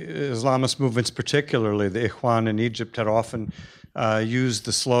 because the Islamist movements, particularly the Ikhwan in Egypt, had often used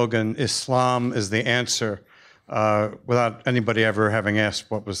the slogan, Islam is the answer, without anybody ever having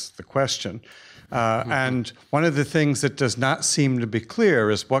asked what was the question. And one of the things that does not seem to be clear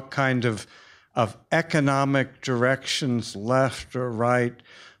is what kind of economic directions, left or right,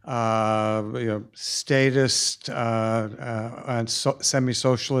 statist and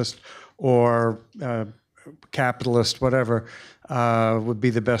semi-socialist or capitalist, whatever, would be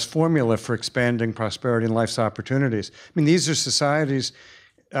the best formula for expanding prosperity and life's opportunities. I mean, these are societies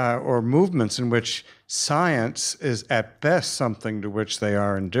or movements in which science is at best something to which they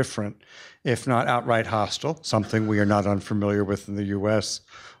are indifferent, if not outright hostile, something we are not unfamiliar with in the U.S.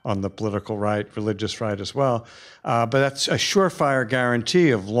 on the political right, religious right as well. But that's a surefire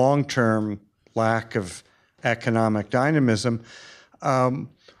guarantee of long-term lack of economic dynamism.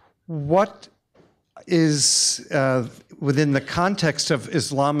 What is, within the context of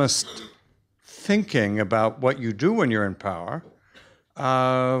Islamist thinking about what you do when you're in power,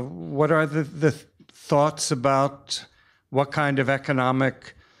 what are the thoughts about what kind of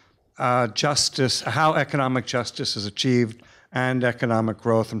economic justice, how economic justice is achieved, and economic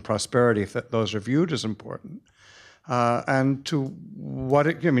growth and prosperity, if those are viewed as important? And to what,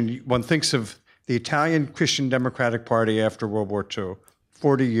 I mean, one thinks of the Italian Christian Democratic Party after World War II,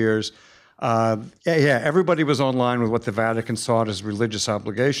 40 years. Everybody was online with what the Vatican saw as religious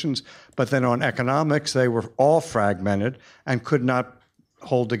obligations, but then on economics, they were all fragmented and could not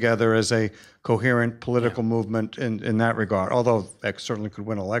hold together as a coherent political movement in that regard, although they certainly could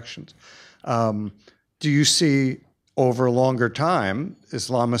win elections. Do you see, over a longer time,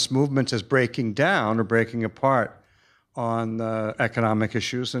 Islamist movements as breaking down or breaking apart on economic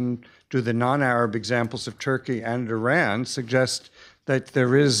issues? And do the non-Arab examples of Turkey and Iran suggest that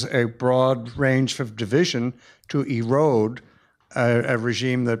there is a broad range of division to erode a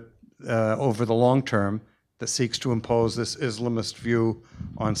regime that, over the long term, that seeks to impose this Islamist view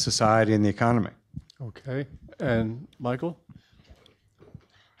on society and the economy? Okay. And Michael?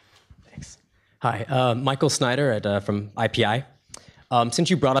 Thanks. Hi, Michael Snyder from IPI. Since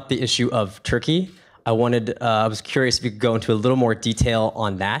you brought up the issue of Turkey, I was curious if you could go into a little more detail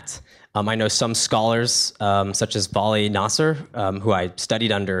on that. I know some scholars, such as Vali Nasser, who I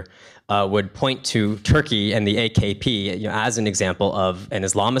studied under, would point to Turkey and the AKP, as an example of an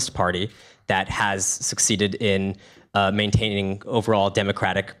Islamist party that has succeeded in maintaining overall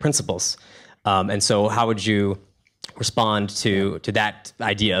democratic principles. And so how would you respond to that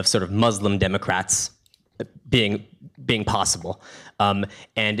idea of sort of Muslim Democrats being possible?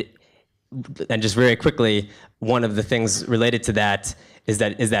 And just very quickly, one of the things related to that is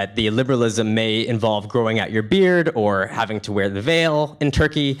that the liberalism may involve growing out your beard or having to wear the veil in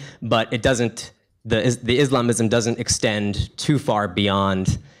Turkey, but it doesn't. The Islamism doesn't extend too far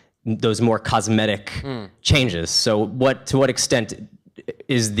beyond those more cosmetic changes. So, to what extent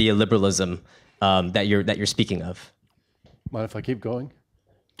is the illiberalism that you're speaking of? Mind if I keep going?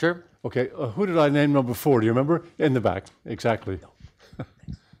 Sure. Okay. Who did I name number 4? Do you remember? In the back. Exactly.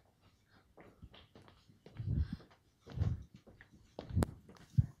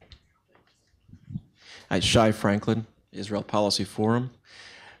 Hi, Shai Franklin, Israel Policy Forum.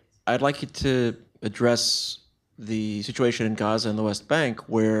 I'd like you to address the situation in Gaza and the West Bank,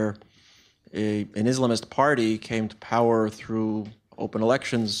 where an Islamist party came to power through open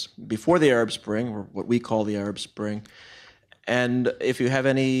elections before the Arab Spring, or what we call the Arab Spring. And if you have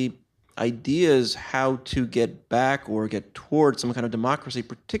any ideas how to get back or get towards some kind of democracy,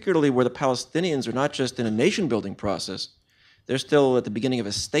 particularly where the Palestinians are not just in a nation-building process, they're still at the beginning of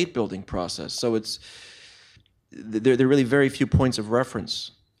a state-building process. So there are really very few points of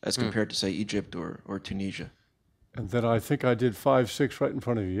reference as compared to, say, Egypt or Tunisia. And then I think I did 5, 6 right in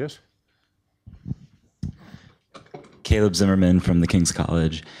front of you, yes? Caleb Zimmerman from the King's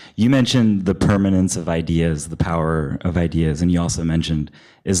College. You mentioned the permanence of ideas, the power of ideas, and you also mentioned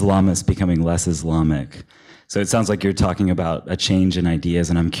Islamists becoming less Islamic. So it sounds like you're talking about a change in ideas,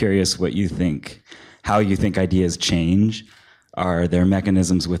 and I'm curious what you think, how you think ideas change. Are there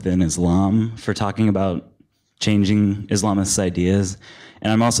mechanisms within Islam for talking about changing Islamists' ideas?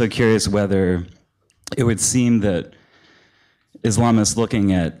 And I'm also curious whether it would seem that Islamists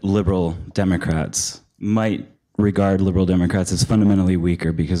looking at liberal Democrats might regard liberal Democrats as fundamentally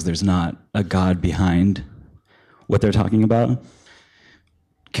weaker because there's not a God behind what they're talking about.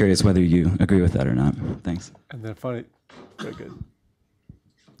 Curious whether you agree with that or not. Thanks. And then finally, very good.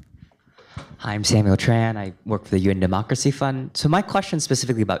 Hi, I'm Samuel Tran. I work for the UN Democracy Fund. So my question is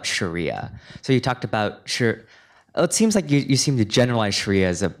specifically about Sharia. So you talked about, it seems like you seem to generalize Sharia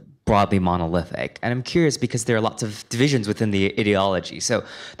as a broadly monolithic. And I'm curious because there are lots of divisions within the ideology. So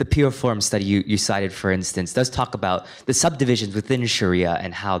the Pure Forum study you cited, for instance, does talk about the subdivisions within Sharia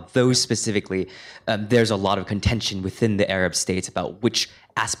and how those specifically, there's a lot of contention within the Arab states about which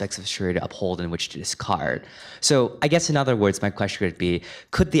aspects of Sharia to uphold and which to discard. So I guess in other words, my question would be,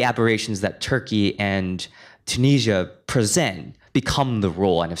 could the aberrations that Turkey and Tunisia present become the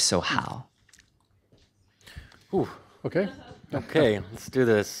rule, and if so, how? Ooh. Okay. Okay, let's do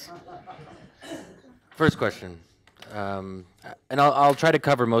this. First question. And I'll try to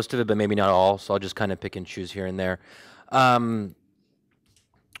cover most of it, but maybe not all, so I'll just kind of pick and choose here and there.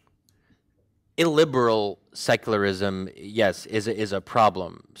 illiberal secularism, yes, is a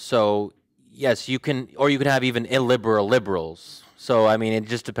problem. So yes, you can, or you can have even illiberal liberals. So I mean, it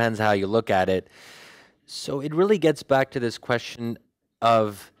just depends how you look at it. So it really gets back to this question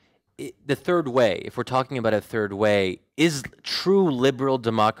of the third way. If we're talking about a third way, is true liberal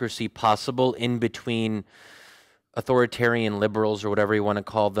democracy possible in between authoritarian liberals, or whatever you want to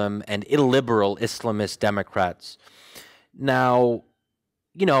call them, and illiberal Islamist Democrats? Now,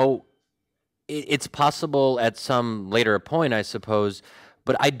 you know, it's possible at some later point, I suppose,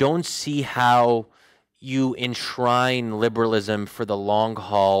 but I don't see how you enshrine liberalism for the long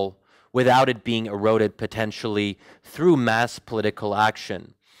haul without it being eroded potentially through mass political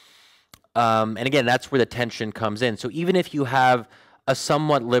action. And again, that's where the tension comes in. So even if you have a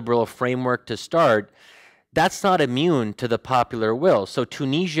somewhat liberal framework to start, that's not immune to the popular will. So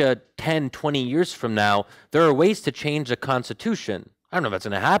Tunisia, 10, 20 years from now, there are ways to change the constitution. I don't know if that's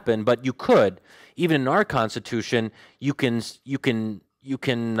going to happen, but you could. Even in our constitution, you can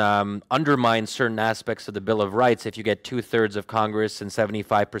undermine certain aspects of the Bill of Rights if you get 2/3 of Congress and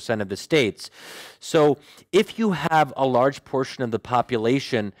 75% of the states. So if you have a large portion of the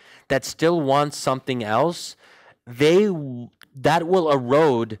population that still wants something else, that will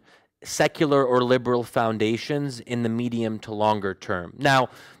erode secular or liberal foundations in the medium to longer term. Now,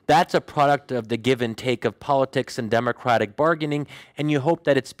 that's a product of the give and take of politics and democratic bargaining, and you hope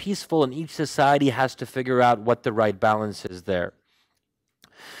that it's peaceful, and each society has to figure out what the right balance is there.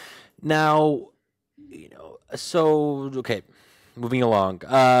 Now, you know, so, okay, moving along.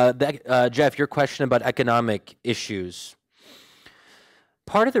 Jeff, your question about economic issues.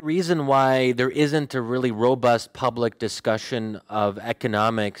 Part of the reason why there isn't a really robust public discussion of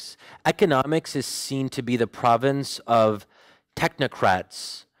economics is seen to be the province of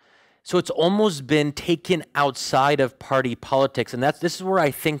technocrats. So it's almost been taken outside of party politics. And this is where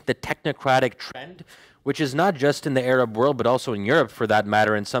I think the technocratic trend, which is not just in the Arab world, but also in Europe for that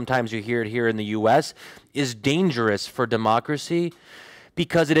matter, and sometimes you hear it here in the US, is dangerous for democracy,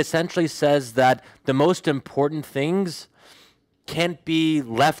 because it essentially says that the most important things can't be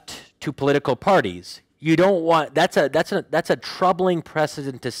left to political parties. You don't want, that's a troubling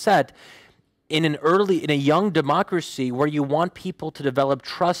precedent to set in a young democracy where you want people to develop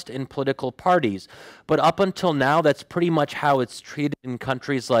trust in political parties. But up until now, that's pretty much how it's treated in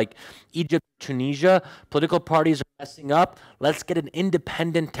countries like Egypt, Tunisia. Political parties are messing up. Let's get an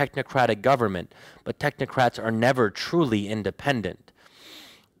independent technocratic government. But technocrats are never truly independent.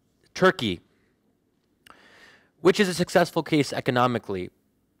 Turkey, which is a successful case economically.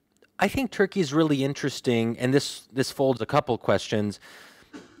 I think Turkey is really interesting, and this folds a couple questions.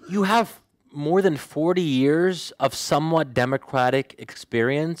 You have more than 40 years of somewhat democratic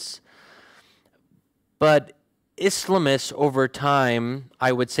experience, but Islamists over time,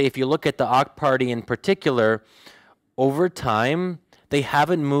 I would say if you look at the AK party in particular, over time, they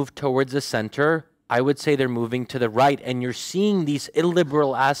haven't moved towards the center. I would say they're moving to the right, and you're seeing these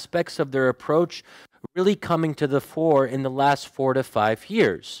illiberal aspects of their approach really coming to the fore in the last 4 to 5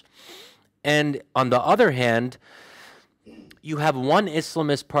 years. And on the other hand, you have one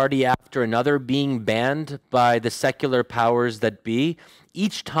Islamist party after another being banned by the secular powers that be.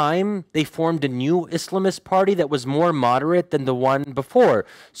 Each time they formed a new Islamist party that was more moderate than the one before.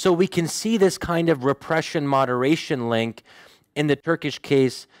 So we can see this kind of repression-moderation link in the Turkish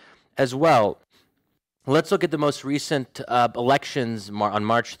case as well. Let's look at the most recent elections on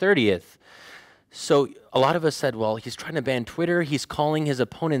March 30th. So a lot of us said, well, he's trying to ban Twitter. He's calling his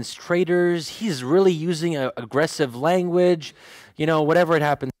opponents traitors. He's really using aggressive language, you know, whatever it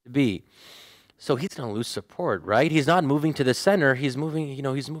happens to be. So he's going to lose support, right? He's not moving to the center. He's moving, you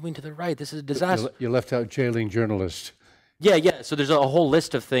know, he's moving to the right. This is a disaster. You left out jailing journalists. Yeah. So there's a whole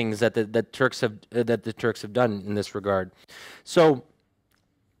list of things that the Turks have done in this regard. So,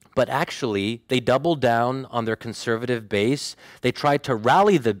 but actually, they doubled down on their conservative base. They tried to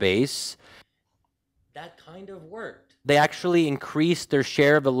rally the base. That kind of worked. They actually increased their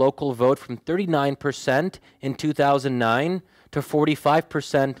share of the local vote from 39% in 2009 to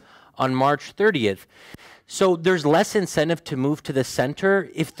 45% on March 30th. So there's less incentive to move to the center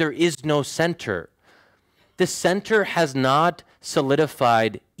if there is no center. The center has not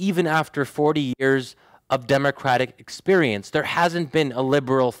solidified even after 40 years of democratic experience. There hasn't been a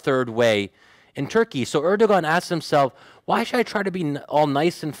liberal third way in Turkey. So Erdogan asked himself, why should I try to be all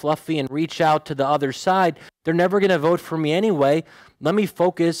nice and fluffy and reach out to the other side? They're never going to vote for me anyway. Let me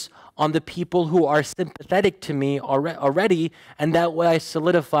focus on the people who are sympathetic to me already, and that way I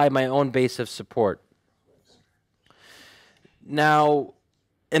solidify my own base of support. Now,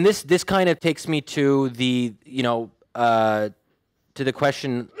 and this kind of takes me to the, to the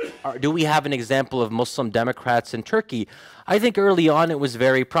question do we have an example of Muslim Democrats in Turkey? I think early on it was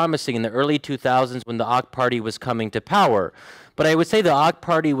very promising in the early 2000s when the AK Party was coming to power. But I would say the AK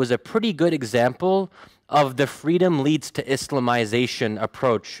Party was a pretty good example of the freedom leads to Islamization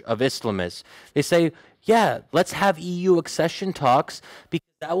approach of Islamists. They say, yeah, let's have EU accession talks because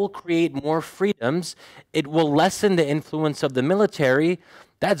that will create more freedoms. It will lessen the influence of the military.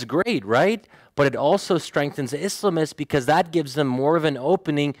 That's great, right? But it also strengthens the Islamists because that gives them more of an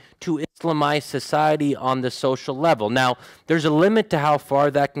opening to Islamized society on the social level. Now, there's a limit to how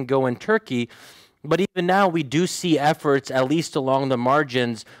far that can go in Turkey, but even now we do see efforts, at least along the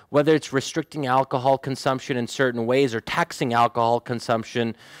margins, whether it's restricting alcohol consumption in certain ways or taxing alcohol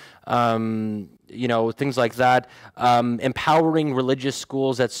consumption, you know, things like that, empowering religious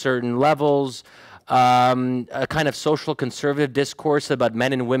schools at certain levels, a kind of social conservative discourse about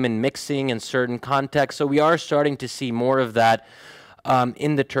men and women mixing in certain contexts. So we are starting to see more of that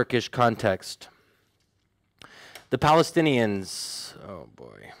in the Turkish context. The Palestinians, oh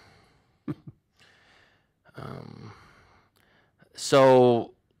boy.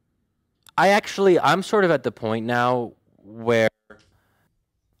 So I'm sort of at the point now where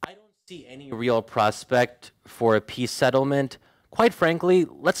I don't see any real prospect for a peace settlement. Quite frankly,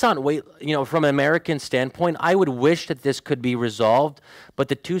 let's not wait, you know, from an American standpoint, I would wish that this could be resolved, but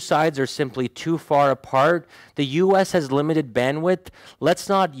the two sides are simply too far apart. The U.S. has limited bandwidth. Let's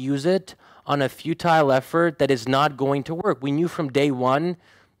not use it on a futile effort that is not going to work. We knew from day one,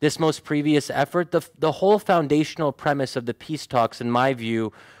 this most previous effort, the whole foundational premise of the peace talks, in my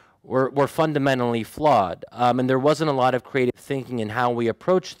view, were fundamentally flawed. And there wasn't a lot of creative thinking in how we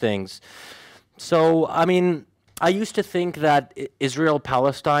approach things. So, I mean, I used to think that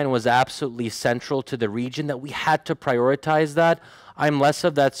Israel-Palestine was absolutely central to the region, that we had to prioritize that. I'm less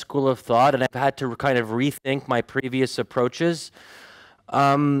of that school of thought, and I've had to kind of rethink my previous approaches.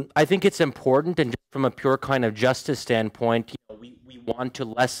 I think it's important, and just from a pure kind of justice standpoint, you know, we want to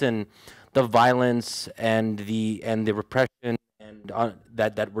lessen the violence and the repression and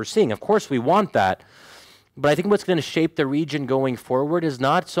that we're seeing. Of course, we want that. But I think what's going to shape the region going forward is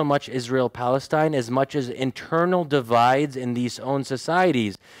not so much Israel-Palestine as much as internal divides in these own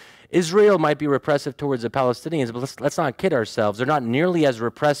societies. Israel might be repressive towards the Palestinians, but let's not kid ourselves. They're not nearly as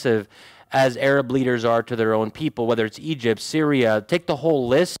repressive as Arab leaders are to their own people, whether it's Egypt, Syria, take the whole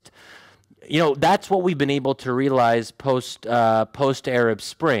list. You know, that's what we've been able to realize post-Arab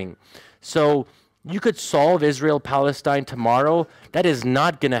Spring. So you could solve Israel-Palestine tomorrow. That is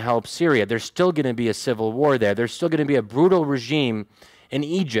not going to help Syria. There's still going to be a civil war there. There's still going to be a brutal regime in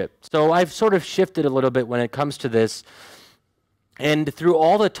Egypt. So I've sort of shifted a little bit when it comes to this. And through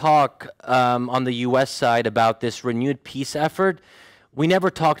all the talk on the U.S. side about this renewed peace effort, we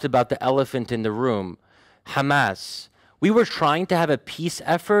never talked about the elephant in the room, Hamas. We were trying to have a peace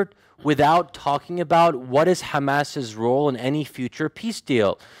effort without talking about what is Hamas's role in any future peace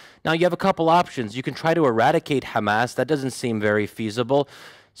deal. Now, you have a couple options. You can try to eradicate Hamas. That doesn't seem very feasible.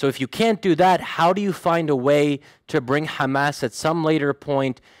 So if you can't do that, how do you find a way to bring Hamas at some later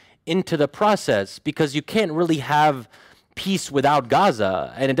point into the process? Because you can't really have peace without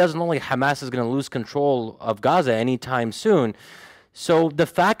Gaza. And it doesn't look like Hamas is going to lose control of Gaza anytime soon. So the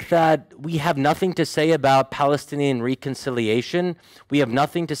fact that we have nothing to say about Palestinian reconciliation, we have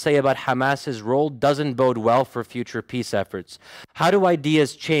nothing to say about Hamas's role, doesn't bode well for future peace efforts. How do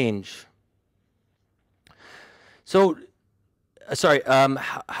ideas change? So,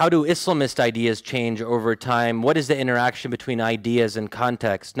 how do Islamist ideas change over time? What is the interaction between ideas and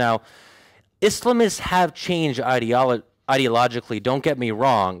context? Now, Islamists have changed ideologically, don't get me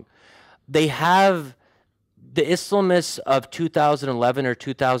wrong. They have... The Islamists of 2011 or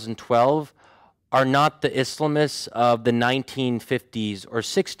 2012 are not the Islamists of the 1950s or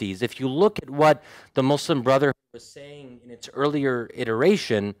 60s. If you look at what the Muslim Brotherhood was saying in its earlier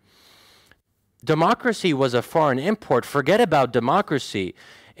iteration, democracy was a foreign import. Forget about democracy.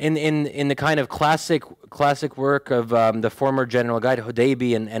 In the kind of classic work of the former General Guide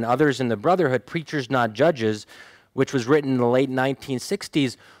Hudaybi and others in the Brotherhood, Preachers Not Judges, which was written in the late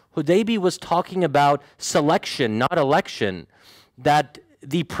 1960s, Hudaybi was talking about selection, not election, that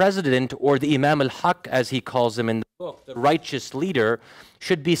the president, or the Imam al-Haq, as he calls him in the book, the righteous leader,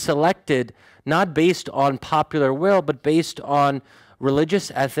 should be selected not based on popular will, but based on religious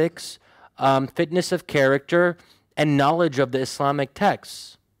ethics, fitness of character, and knowledge of the Islamic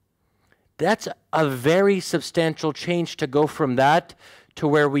texts. That's a very substantial change to go from that to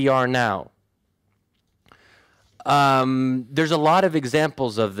where we are now. There's a lot of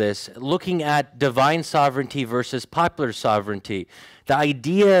examples of this, looking at divine sovereignty versus popular sovereignty. The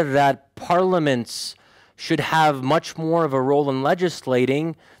idea that parliaments should have much more of a role in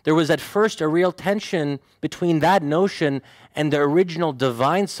legislating, there was at first a real tension between that notion and the original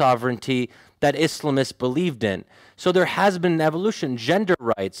divine sovereignty that Islamists believed in. So there has been an evolution. Gender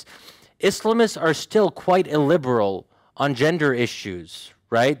rights. Islamists are still quite illiberal on gender issues,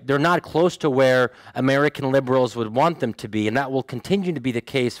 right? They're not close to where American liberals would want them to be, and that will continue to be the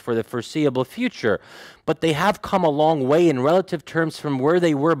case for the foreseeable future. But they have come a long way in relative terms from where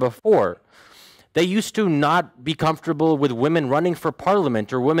they were before. They used to not be comfortable with women running for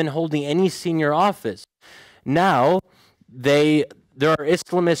parliament or women holding any senior office. Now, there are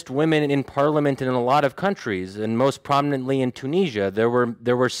Islamist women in parliament in a lot of countries, and most prominently in Tunisia. There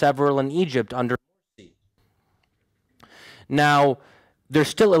were several in Egypt under Morsi. Now, they're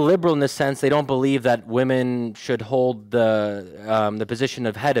still illiberal in the sense they don't believe that women should hold the position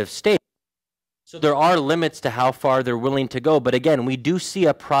of head of state. So there are limits to how far they're willing to go. But again, we do see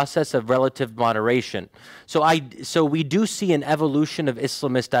a process of relative moderation. So we do see an evolution of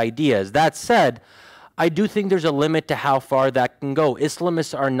Islamist ideas. That said, I do think there's a limit to how far that can go.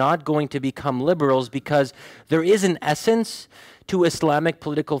 Islamists are not going to become liberals because there is an essence to Islamic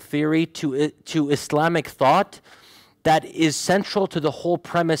political theory, to Islamic thought, that is central to the whole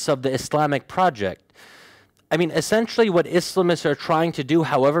premise of the Islamic project. I mean, essentially what Islamists are trying to do,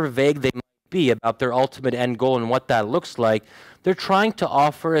 however vague they might be about their ultimate end goal and what that looks like, they're trying to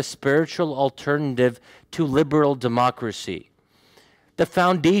offer a spiritual alternative to liberal democracy. The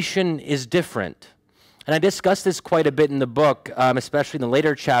foundation is different. And I discuss this quite a bit in the book, especially in the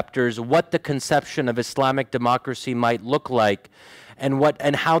later chapters, what the conception of Islamic democracy might look like and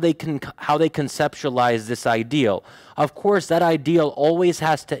how they conceptualize this ideal. Of course, that ideal always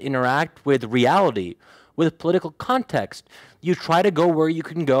has to interact with reality, with political context. You try to go where you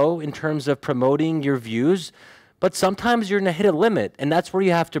can go in terms of promoting your views, but sometimes you're going to hit a limit, and that's where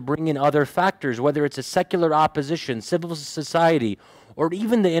you have to bring in other factors, whether it's a secular opposition, civil society, or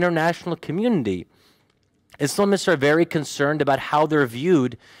even the international community. Islamists are very concerned about how they're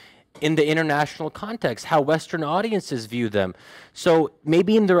viewed in the international context, how Western audiences view them. So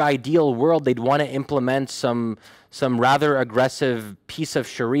maybe in their ideal world, they'd want to implement some rather aggressive piece of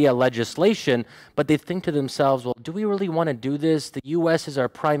Sharia legislation, but they think to themselves, well, do we really want to do this? The US is our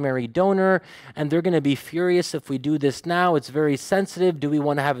primary donor, and they're going to be furious if we do this now. It's very sensitive. Do we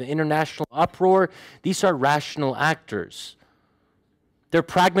want to have an international uproar? These are rational actors. They're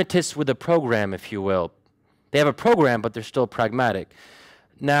pragmatists with a program, if you will. They have a program, but they're still pragmatic.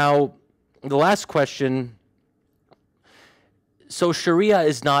 Now, the last question, so Sharia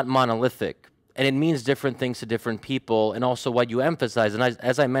is not monolithic, and it means different things to different people, and also what you emphasize. And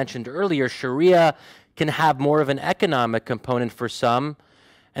as I mentioned earlier, Sharia can have more of an economic component for some,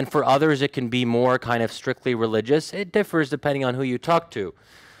 and for others it can be more kind of strictly religious. It differs depending on who you talk to.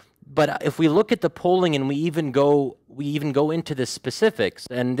 But if we look at the polling and we even go into the specifics,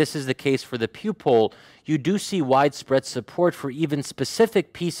 and this is the case for the Pew poll, you do see widespread support for even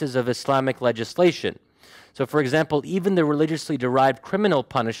specific pieces of Islamic legislation. So for example, even the religiously derived criminal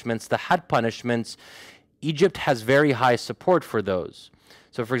punishments, the had punishments, Egypt has very high support for those.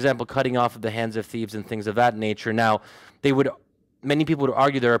 So for example, cutting off of the hands of thieves and things of that nature. Now, many people would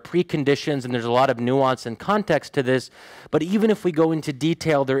argue there are preconditions and there's a lot of nuance and context to this, but even if we go into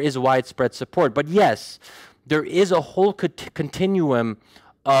detail, there is widespread support. But yes, there is a whole continuum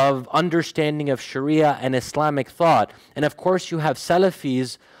of understanding of Sharia and Islamic thought. And of course, you have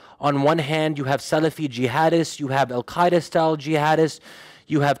Salafis. On one hand, you have Salafi jihadists, you have Al-Qaeda-style jihadists,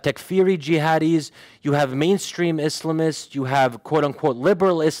 you have Takfiri jihadis, you have mainstream Islamists, you have quote-unquote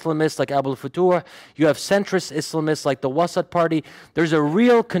liberal Islamists like Abu al-Futuh, you have centrist Islamists like the Wasat Party. There's a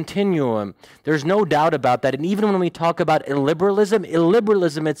real continuum. There's no doubt about that. And even when we talk about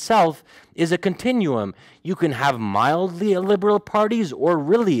illiberalism itself is a continuum. You can have mildly illiberal parties or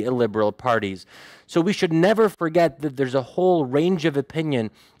really illiberal parties. So we should never forget that there's a whole range of opinion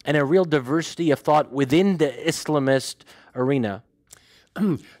and a real diversity of thought within the Islamist arena.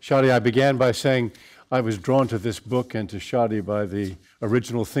 Shadi, I began by saying I was drawn to this book and to Shadi by the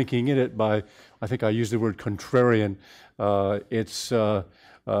original thinking in it by, I think I used the word contrarian. There's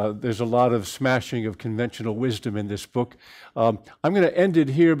a lot of smashing of conventional wisdom in this book. I'm going to end it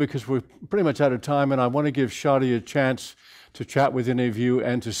here because we're pretty much out of time, and I want to give Shadi a chance to chat with any of you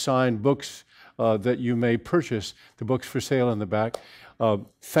and to sign books that you may purchase, the books for sale in the back.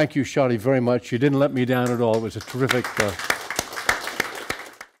 Thank you, Shadi, very much. You didn't let me down at all. It was a terrific